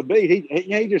didn't miss a beat.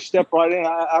 He just stepped right in.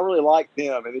 I really liked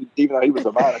him, and even though he was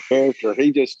a minor character,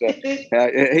 he just he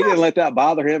didn't let that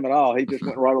bother him at all. He just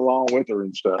went right along with her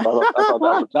and stuff. I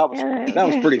thought that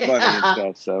was pretty funny and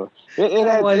stuff. So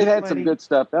it had some good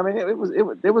stuff. I mean, it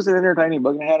was an entertaining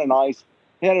book, and it had a nice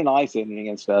ending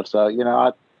and stuff. So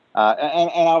I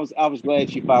was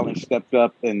glad she finally stepped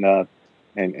up and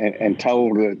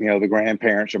told the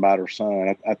grandparents about her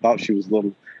son. I thought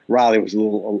Riley was a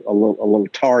little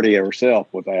tardy herself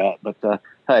with that, but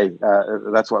hey,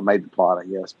 that's what made the plot, I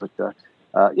guess. But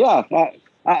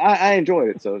I enjoyed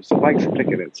it. So thanks for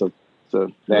picking it. So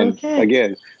then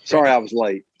again, sorry I was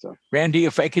late. So Randy,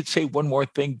 if I could say one more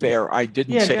thing there, I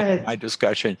didn't say in my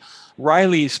discussion.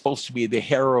 Riley is supposed to be the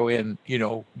heroine,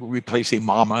 replacing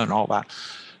Mama and all that.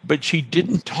 But she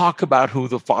didn't talk about who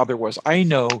the father was. I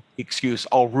know,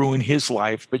 I'll ruin his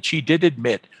life, but she did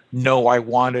admit, no, I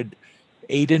wanted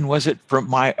Aiden, was it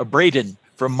Braden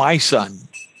from my son?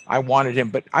 I wanted him,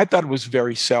 but I thought it was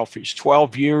very selfish.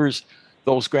 12 years,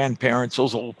 those grandparents,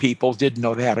 those old people didn't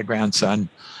know they had a grandson,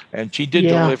 and she did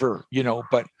deliver,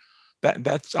 but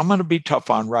that's, I'm going to be tough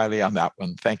on Riley on that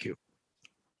one. Thank you.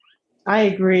 I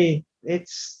agree.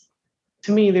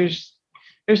 To me, there's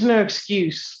no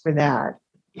excuse for that.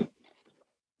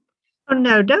 Oh,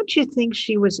 no, don't you think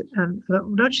she was, don't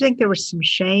you think there was some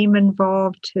shame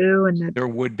involved too? And that there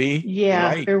would be? Yeah,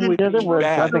 right. there would be.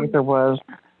 I think there was.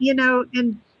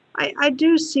 And I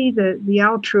do see the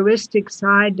altruistic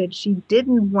side that she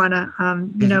didn't want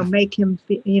to, make him,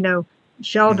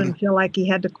 Sheldon feel like he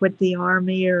had to quit the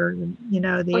Army or,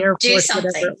 the Air Force,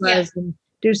 whatever it was, and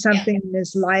do something in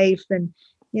his life. And,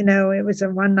 it was a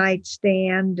one night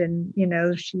stand and,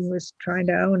 she was trying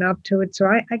to own up to it. So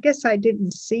I guess I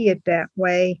didn't see it that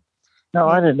way. No,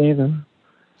 I didn't either.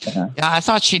 Yeah, I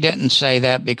thought she didn't say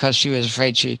that because she was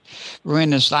afraid she'd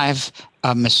ruin his life.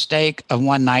 A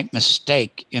one night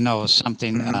mistake,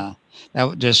 something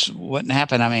that just wouldn't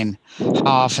happen. I mean, how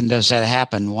often does that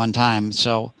happen one time?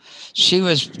 So she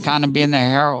was kind of being the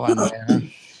heroine there,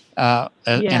 at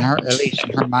least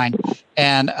in her mind.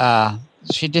 And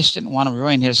she just didn't want to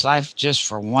ruin his life just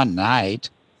for one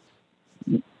night.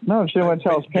 No, she didn't want to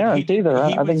tell his parents either.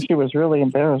 I think she was really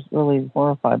embarrassed, really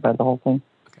horrified by the whole thing.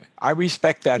 Okay. I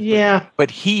respect that. Yeah.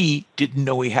 But he didn't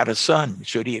know he had a son.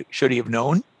 Should he have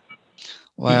known?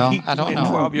 Well, I don't know.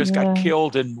 12 years got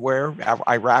killed in where?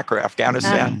 Iraq or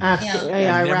Afghanistan. Iraq.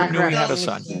 Never knew he had a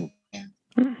son.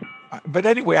 But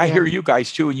anyway, I hear you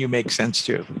guys too, and you make sense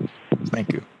too.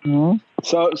 Thank you. Mm-hmm.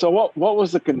 So what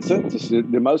was the consensus? Do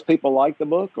most people like the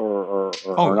book or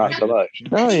not so much?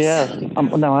 Oh yeah.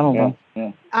 No, I don't know.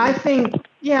 Yeah. I think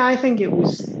it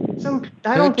was some.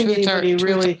 I don't think anybody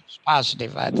really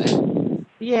positive. I think.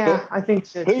 Yeah, I think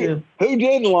so too. Who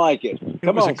didn't like it?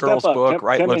 It was a girl's book,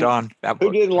 right, LaDon?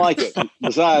 Who didn't like it?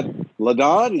 Besides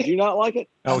LaDon, did you not like it?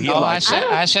 No, I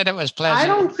said it was pleasant. I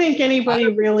don't think anybody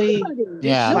really.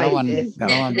 Yeah, no one.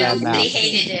 Nobody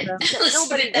hated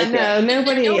it. No,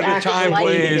 nobody there was a actually time, liked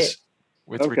please, it.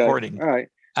 with recording. All right.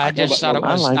 I just thought it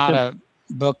was I liked not it.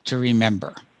 a book to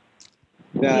remember.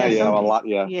 Yeah, Yeah, some a lot.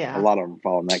 Yeah, yeah. a lot of them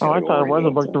fall in that Oh, I category. thought it was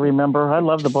a book to remember. I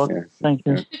love the book. Yeah. Thank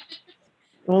you.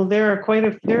 Well, there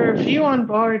are a few on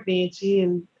Bard, Nancy,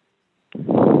 and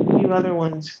a few other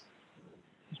ones.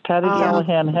 Patty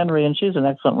Callahan Henry, and she's an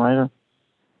excellent writer.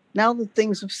 Now that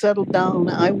things have settled down,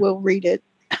 I will read it.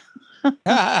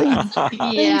 Things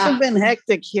have been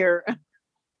hectic here.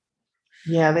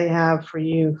 Yeah, they have for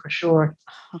you, for sure.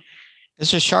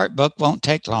 It's a short book, won't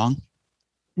take long.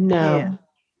 No. Yeah.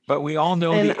 But we all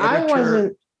know And the I editor.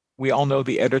 wasn't, We all know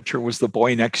the editor was the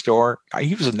boy next door.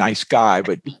 He was a nice guy,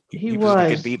 but he was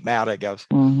like a deep mad, I guess.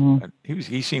 Mm-hmm.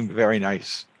 He seemed very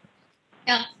nice.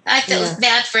 Yeah, I felt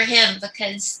bad for him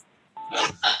because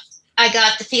I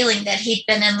got the feeling that he'd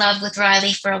been in love with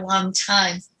Riley for a long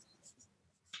time.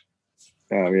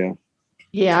 Oh yeah.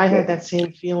 yeah, I had that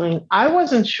same feeling. I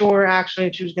wasn't sure actually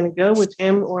if she was going to go with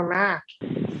him or Mac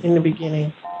in the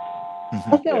beginning.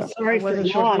 I felt sorry I for wasn't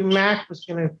sure who Lodge. Mac was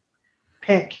going to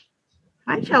pick.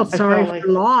 I felt I sorry felt like- for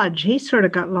Lodge. He sort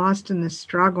of got lost in the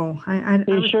struggle.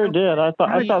 He sure did. I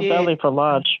felt badly for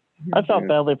Lodge. I felt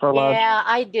badly for Lodge. Yeah,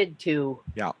 I did too.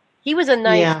 Yeah. He was a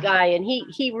nice Yeah. guy, and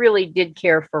he really did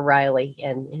care for Riley,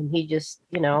 and he just,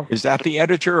 Is that the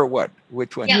editor or what?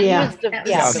 Which one? Yeah, Yeah. He was the, That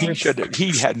was yeah, the He should.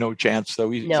 He had no chance,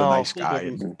 though. He's a No, nice he guy.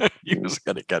 didn't. And he was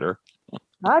going to get her.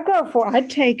 I'd go for it. I'd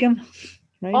take him.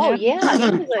 Right Oh now.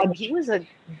 yeah, he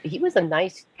was a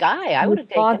nice guy. I would have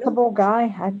taken him. Responsible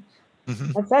guy.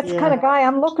 Mhm. That's the kind of guy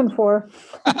I'm looking for.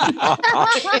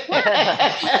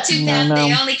 Too bad No.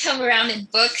 they only come around in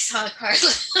books, huh,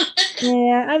 Carla?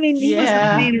 Yeah, I mean, he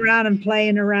Yeah. wasn't playing around and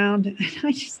playing around.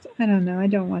 I don't know. I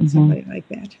don't want Mhm. somebody like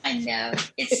that. I know.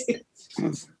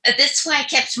 That's why I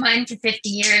kept mine for 50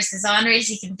 years, as ornery as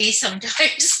he can be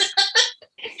sometimes.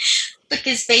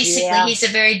 Because basically Yeah. he's a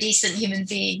very decent human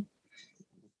being.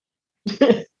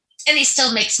 And he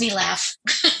still makes me laugh.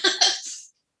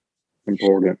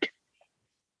 Important.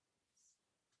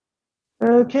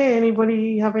 Okay,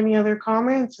 anybody have any other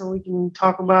comments, or we can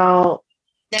talk about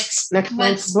Next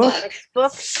month's book? Next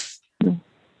book.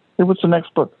 Hey, what's the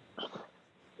next book?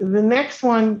 The next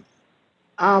one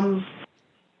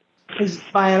is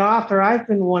by an author I've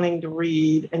been wanting to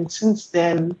read, and since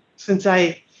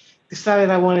I decided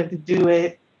I wanted to do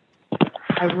it,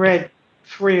 I've read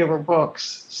 3 of her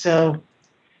books. So,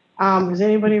 has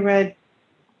anybody read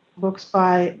books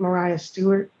by Mariah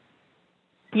Stewart?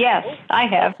 Yes, I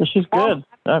have. She's good.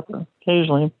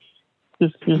 Occasionally,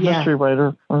 she's a Yeah. mystery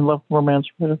writer or love romance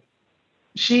writer.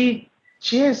 She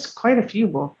has quite a few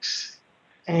books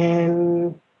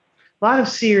and a lot of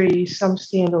series, some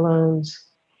standalones.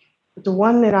 But the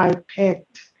one that I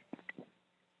picked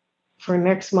for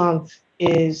next month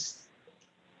is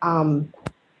The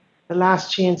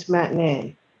Last Chance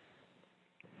Matinee.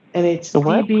 And it's The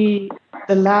what? DB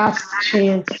The Last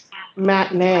Chance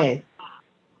Matinee.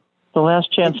 The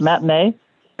Last Chance Matinee.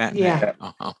 Yeah.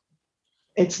 Uh-huh.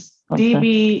 It's Okay.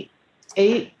 DB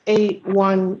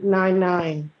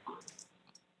 88199.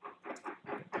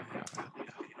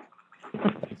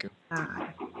 Thank you.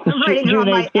 I'm writing it on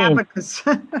my 18th. abacus.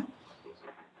 It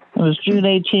was June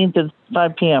 18th at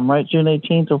 5 p.m., right? June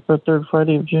 18th or the third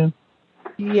Friday of June.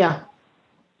 Yeah.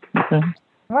 Okay.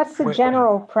 What's the Wait.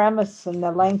 general premise and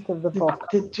the length of the book?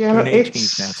 The June general,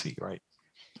 18th, Nancy, right?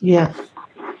 Yeah.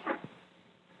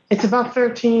 It's about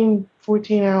 13,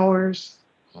 14 hours.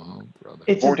 Oh, brother.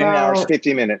 It's 14 about, hours,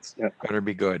 50 minutes. Yeah. Better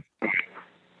be good.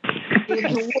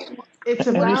 It's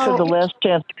And you said the about, Last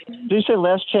Chance. Did you say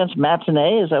Last Chance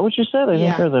Matinee? Is that what you said? I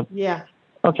didn't hear the. yeah.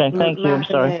 Okay, thank you. I'm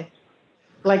sorry. Matinee.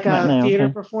 Like a Matinee, theater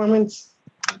okay. performance,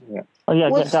 Oh yeah,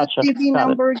 What's gotcha. the DB Got it.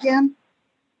 number again?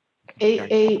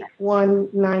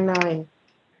 88199.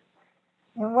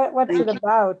 And what's it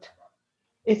about?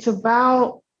 It's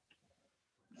about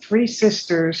 3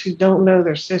 sisters who don't know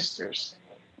they're sisters.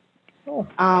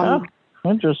 Oh.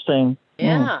 Interesting.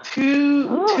 Yeah.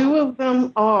 Two of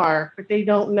them are, but they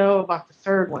don't know about the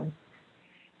third one.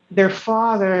 Their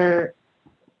father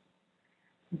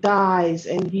dies,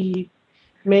 and he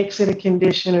makes it a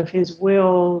condition of his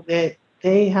will that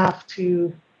they have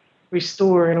to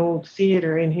restore an old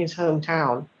theater in his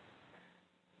hometown.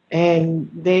 And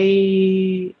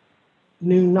they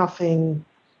knew nothing.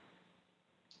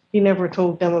 He never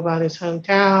told them about his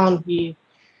hometown.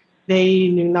 They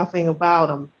knew nothing about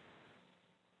him.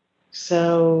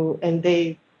 So, and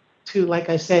they, like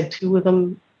I said, 2 of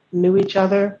them knew each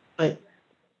other, but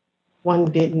one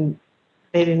didn't.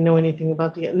 They didn't know anything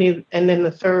about and then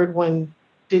the third one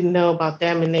didn't know about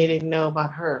them, and they didn't know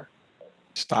about her.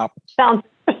 Stop. Sounds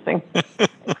interesting.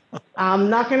 I'm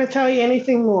not going to tell you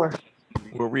anything more.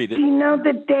 We'll read Do it. you know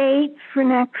the date for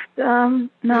next June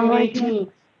novel idea?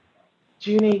 18th.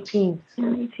 June 18th.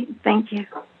 June 18th. Thank you.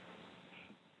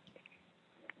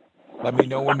 Let me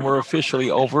know when we're officially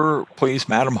over, please,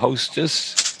 Madam Hostess,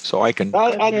 so I can.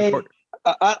 Okay.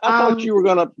 I thought you were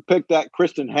going to pick that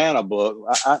Kristen Hanna book.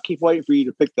 I keep waiting for you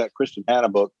to pick that Kristen Hanna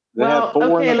book. They Well, have 4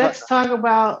 okay, in the let's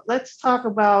talk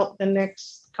about the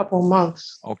next couple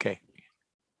months Okay.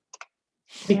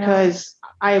 because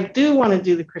I do want to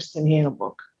do the Kristen Hanna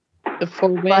book. The Four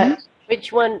But Winds.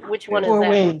 Which one is Four that?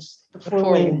 Winds. The Four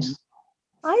Four Winds. Winds.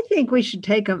 I think we should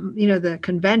take the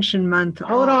convention month.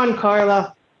 Hold off. on,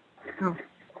 Carla. Oh.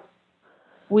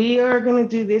 We are going to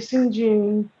do this in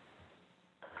June,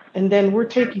 and then we're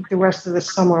taking the rest of the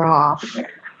summer off.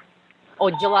 Oh,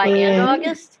 July and And-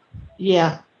 August?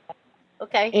 Yeah.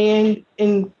 Okay. And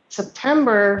in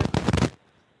September,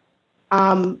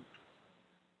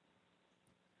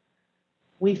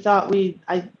 we thought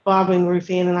Bob and Ruth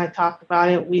Ann and I talked about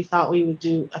it. We thought we would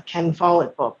do a Ken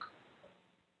Follett book.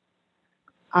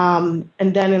 And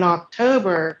then in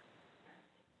October,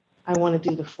 I want to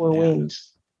do the Four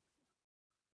Winds.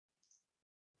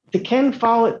 The Ken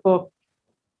Follett book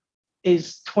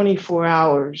is 24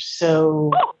 hours,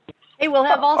 so Hey, we'll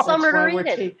have all that's summer to why read we're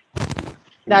it.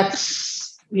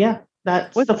 that's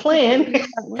the plan.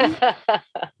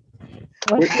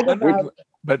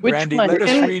 But Which Randy, one? let us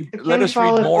Ken- read. the Let Ken us read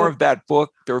Follett more book. of that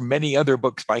book. There are many other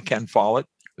books by Ken Follett.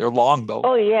 They're long though.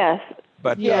 Oh yes.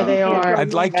 But Yeah, they are.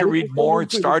 I'd like to read more.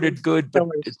 It started good, but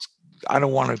I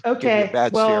don't want to give you Okay, a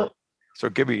bad well, steer. So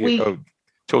give me we-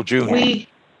 till June.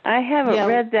 I haven't Yeah.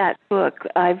 read that book.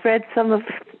 I've read some of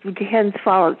Ken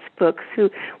Follett's books,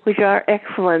 which are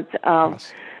excellent.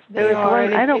 Yes. There They was are,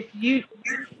 one. and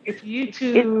if you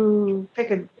two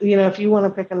pick if you want to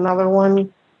pick another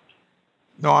one.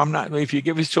 No, I'm not. If you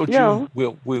give us till No.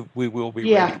 June, we will be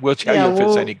Yeah. ready. We'll tell Yeah, you if it's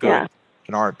we'll- any good, yeah.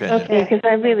 in our opinion. Okay. Because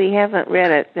I really haven't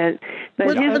read it. But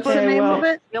What's his the book, name well, of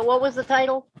it? Yeah, what was the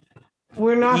title?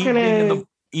 We're not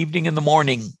Evening in the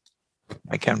morning.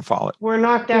 I Ken Follett. we're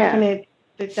not definite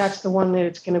that that's the one that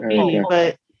it's going to be, Okay.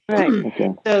 but right?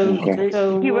 Okay.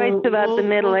 so He writes about the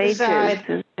Middle Ages decide.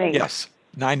 and things. Yes,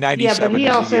 Yeah, 997 but he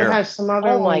is a also year. has some other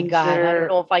Oh my ones God! that I are- don't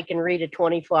know if I can read a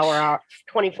 24-hour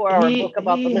book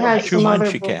about the he Middle has Ages. 2 some months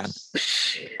other you can.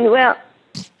 books. Well,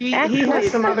 He actually,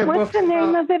 has some other What's books. the name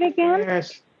about of it again?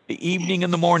 theirs. The evening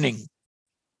in the morning.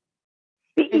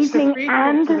 The It's the evening prequel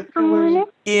and to the the morning?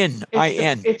 In It's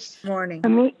I-N. It's Morning.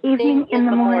 The evening in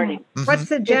the morning. Mhm. What's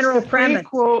the general it's the premise?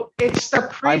 prequel. It's the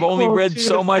prequel. I've only read to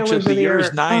so the much Pillars of the year is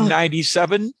Earth.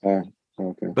 997. Okay.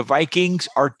 The Vikings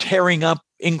are tearing up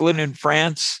England and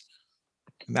France.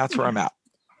 And that's where I'm at.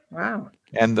 Wow.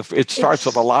 And it starts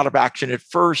with a It's- lot of action at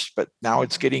first, but now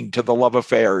it's getting to the love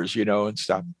affairs, and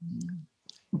stuff.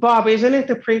 Bob, isn't it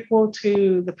the prequel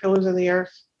to the Pillars of the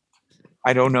Earth?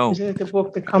 I don't know. Isn't it the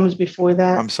book that comes before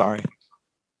that? I'm sorry.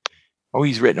 Oh,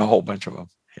 he's written a whole bunch of them.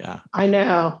 Yeah. I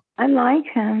know. I like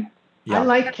him. Yeah. I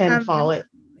like Ken Um, Follett.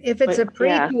 If it's a But-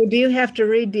 yeah. prequel, do you have to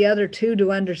read the other two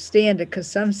to understand it? Because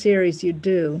some series you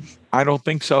do. I don't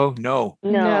think so. No.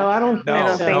 no. I don't think No.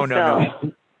 don't so. think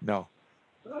No. No.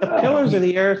 The Pillars of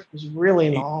the Earth is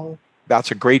really long. That's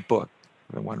a great book.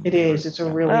 The one It is. It's a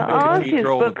really Well, good all book. of his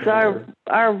Cathedral, books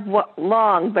are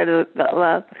long, but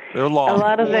They're a long.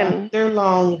 lot of Yeah, them they're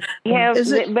long. have.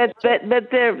 Is it- But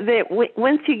they're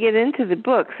once you get into the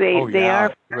books, they Oh, yeah.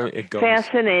 are Really, it goes.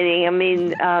 fascinating. I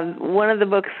mean, one of the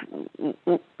books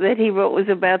that he wrote was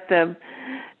about the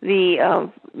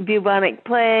bubonic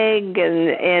plague,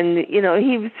 and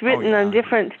he's written on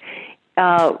different.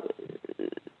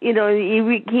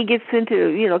 He gets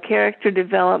into character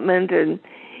development and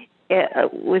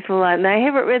with a lot. And I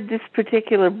haven't read this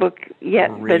particular book yet,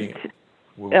 We're reading but it.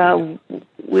 We'll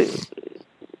read it.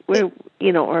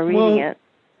 we're reading it.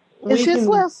 Is his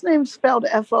last name spelled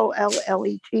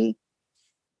Follet?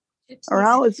 Or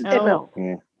how is it spelled?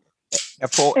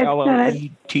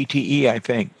 Follette, I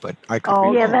think, but I could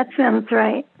Oh, be Yeah, wrong. that sounds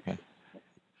right.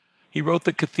 He wrote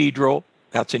The Cathedral.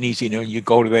 That's an easy one. You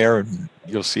go to there and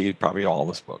you'll see probably all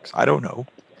his books. I don't know.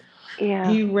 Yeah.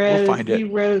 He wrote. find it. He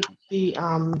wrote the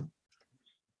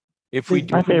If we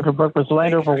do, My favorite book was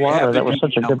Land Over we have Water. the That was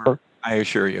such a number. good book. I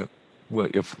assure you, well,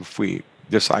 if we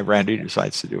decide, Randy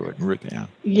decides to do it, and Ruth Ann,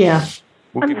 Yeah.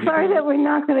 we'll I'm give you sorry that we're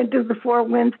not going to do the Four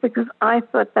Winds because I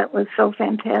thought that was so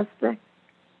fantastic.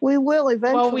 We will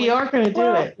eventually. Well, we are going to do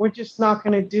Well- it. We're just not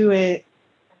going to do it.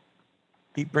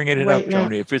 keep bringing it Right up, now.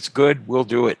 Tony. If it's good, we'll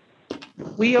do it.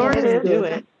 We are It going to is. do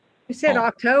it. You said Oh.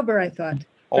 October, I thought.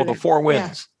 Oh, the Four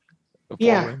Winds. The Four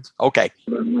Yeah. Winds. Okay.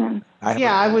 Four Winds. I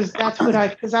Yeah, I was. That's what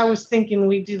because I was thinking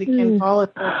we do the Ken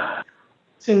Follett book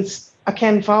since a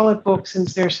Ken Follett book,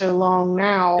 since they're so long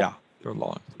now. Yeah, they're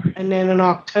long. And then in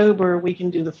October we can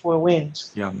do the Four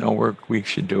Winds. Yeah, no, we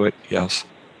should do it. Yes.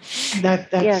 That's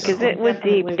because it was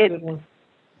deep. definitely a good one.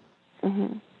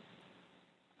 Mhm.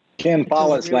 Ken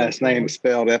Follett's really last good name one. is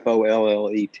spelled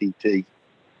Follett.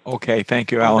 Okay.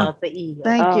 Thank you, Alan. Without the E.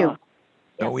 Thank you.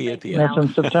 No E at the That's end.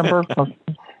 in September.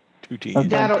 2 T's.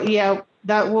 Okay.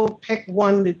 That will pick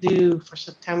one to do for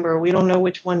September. We don't know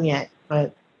which one yet,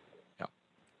 but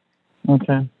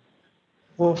Okay.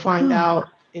 we'll find out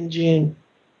in June.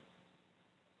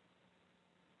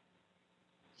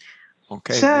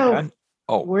 Okay. So- we done?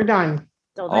 Oh, We're done.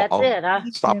 So that's I'll- it, huh?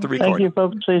 stop the Thank recording. you,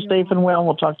 folks. Stay safe and well.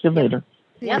 We'll talk to you later.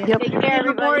 Yep. Yep. Take care,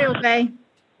 everybody. Memorial Day.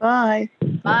 Bye.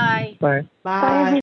 Bye. Bye. Bye.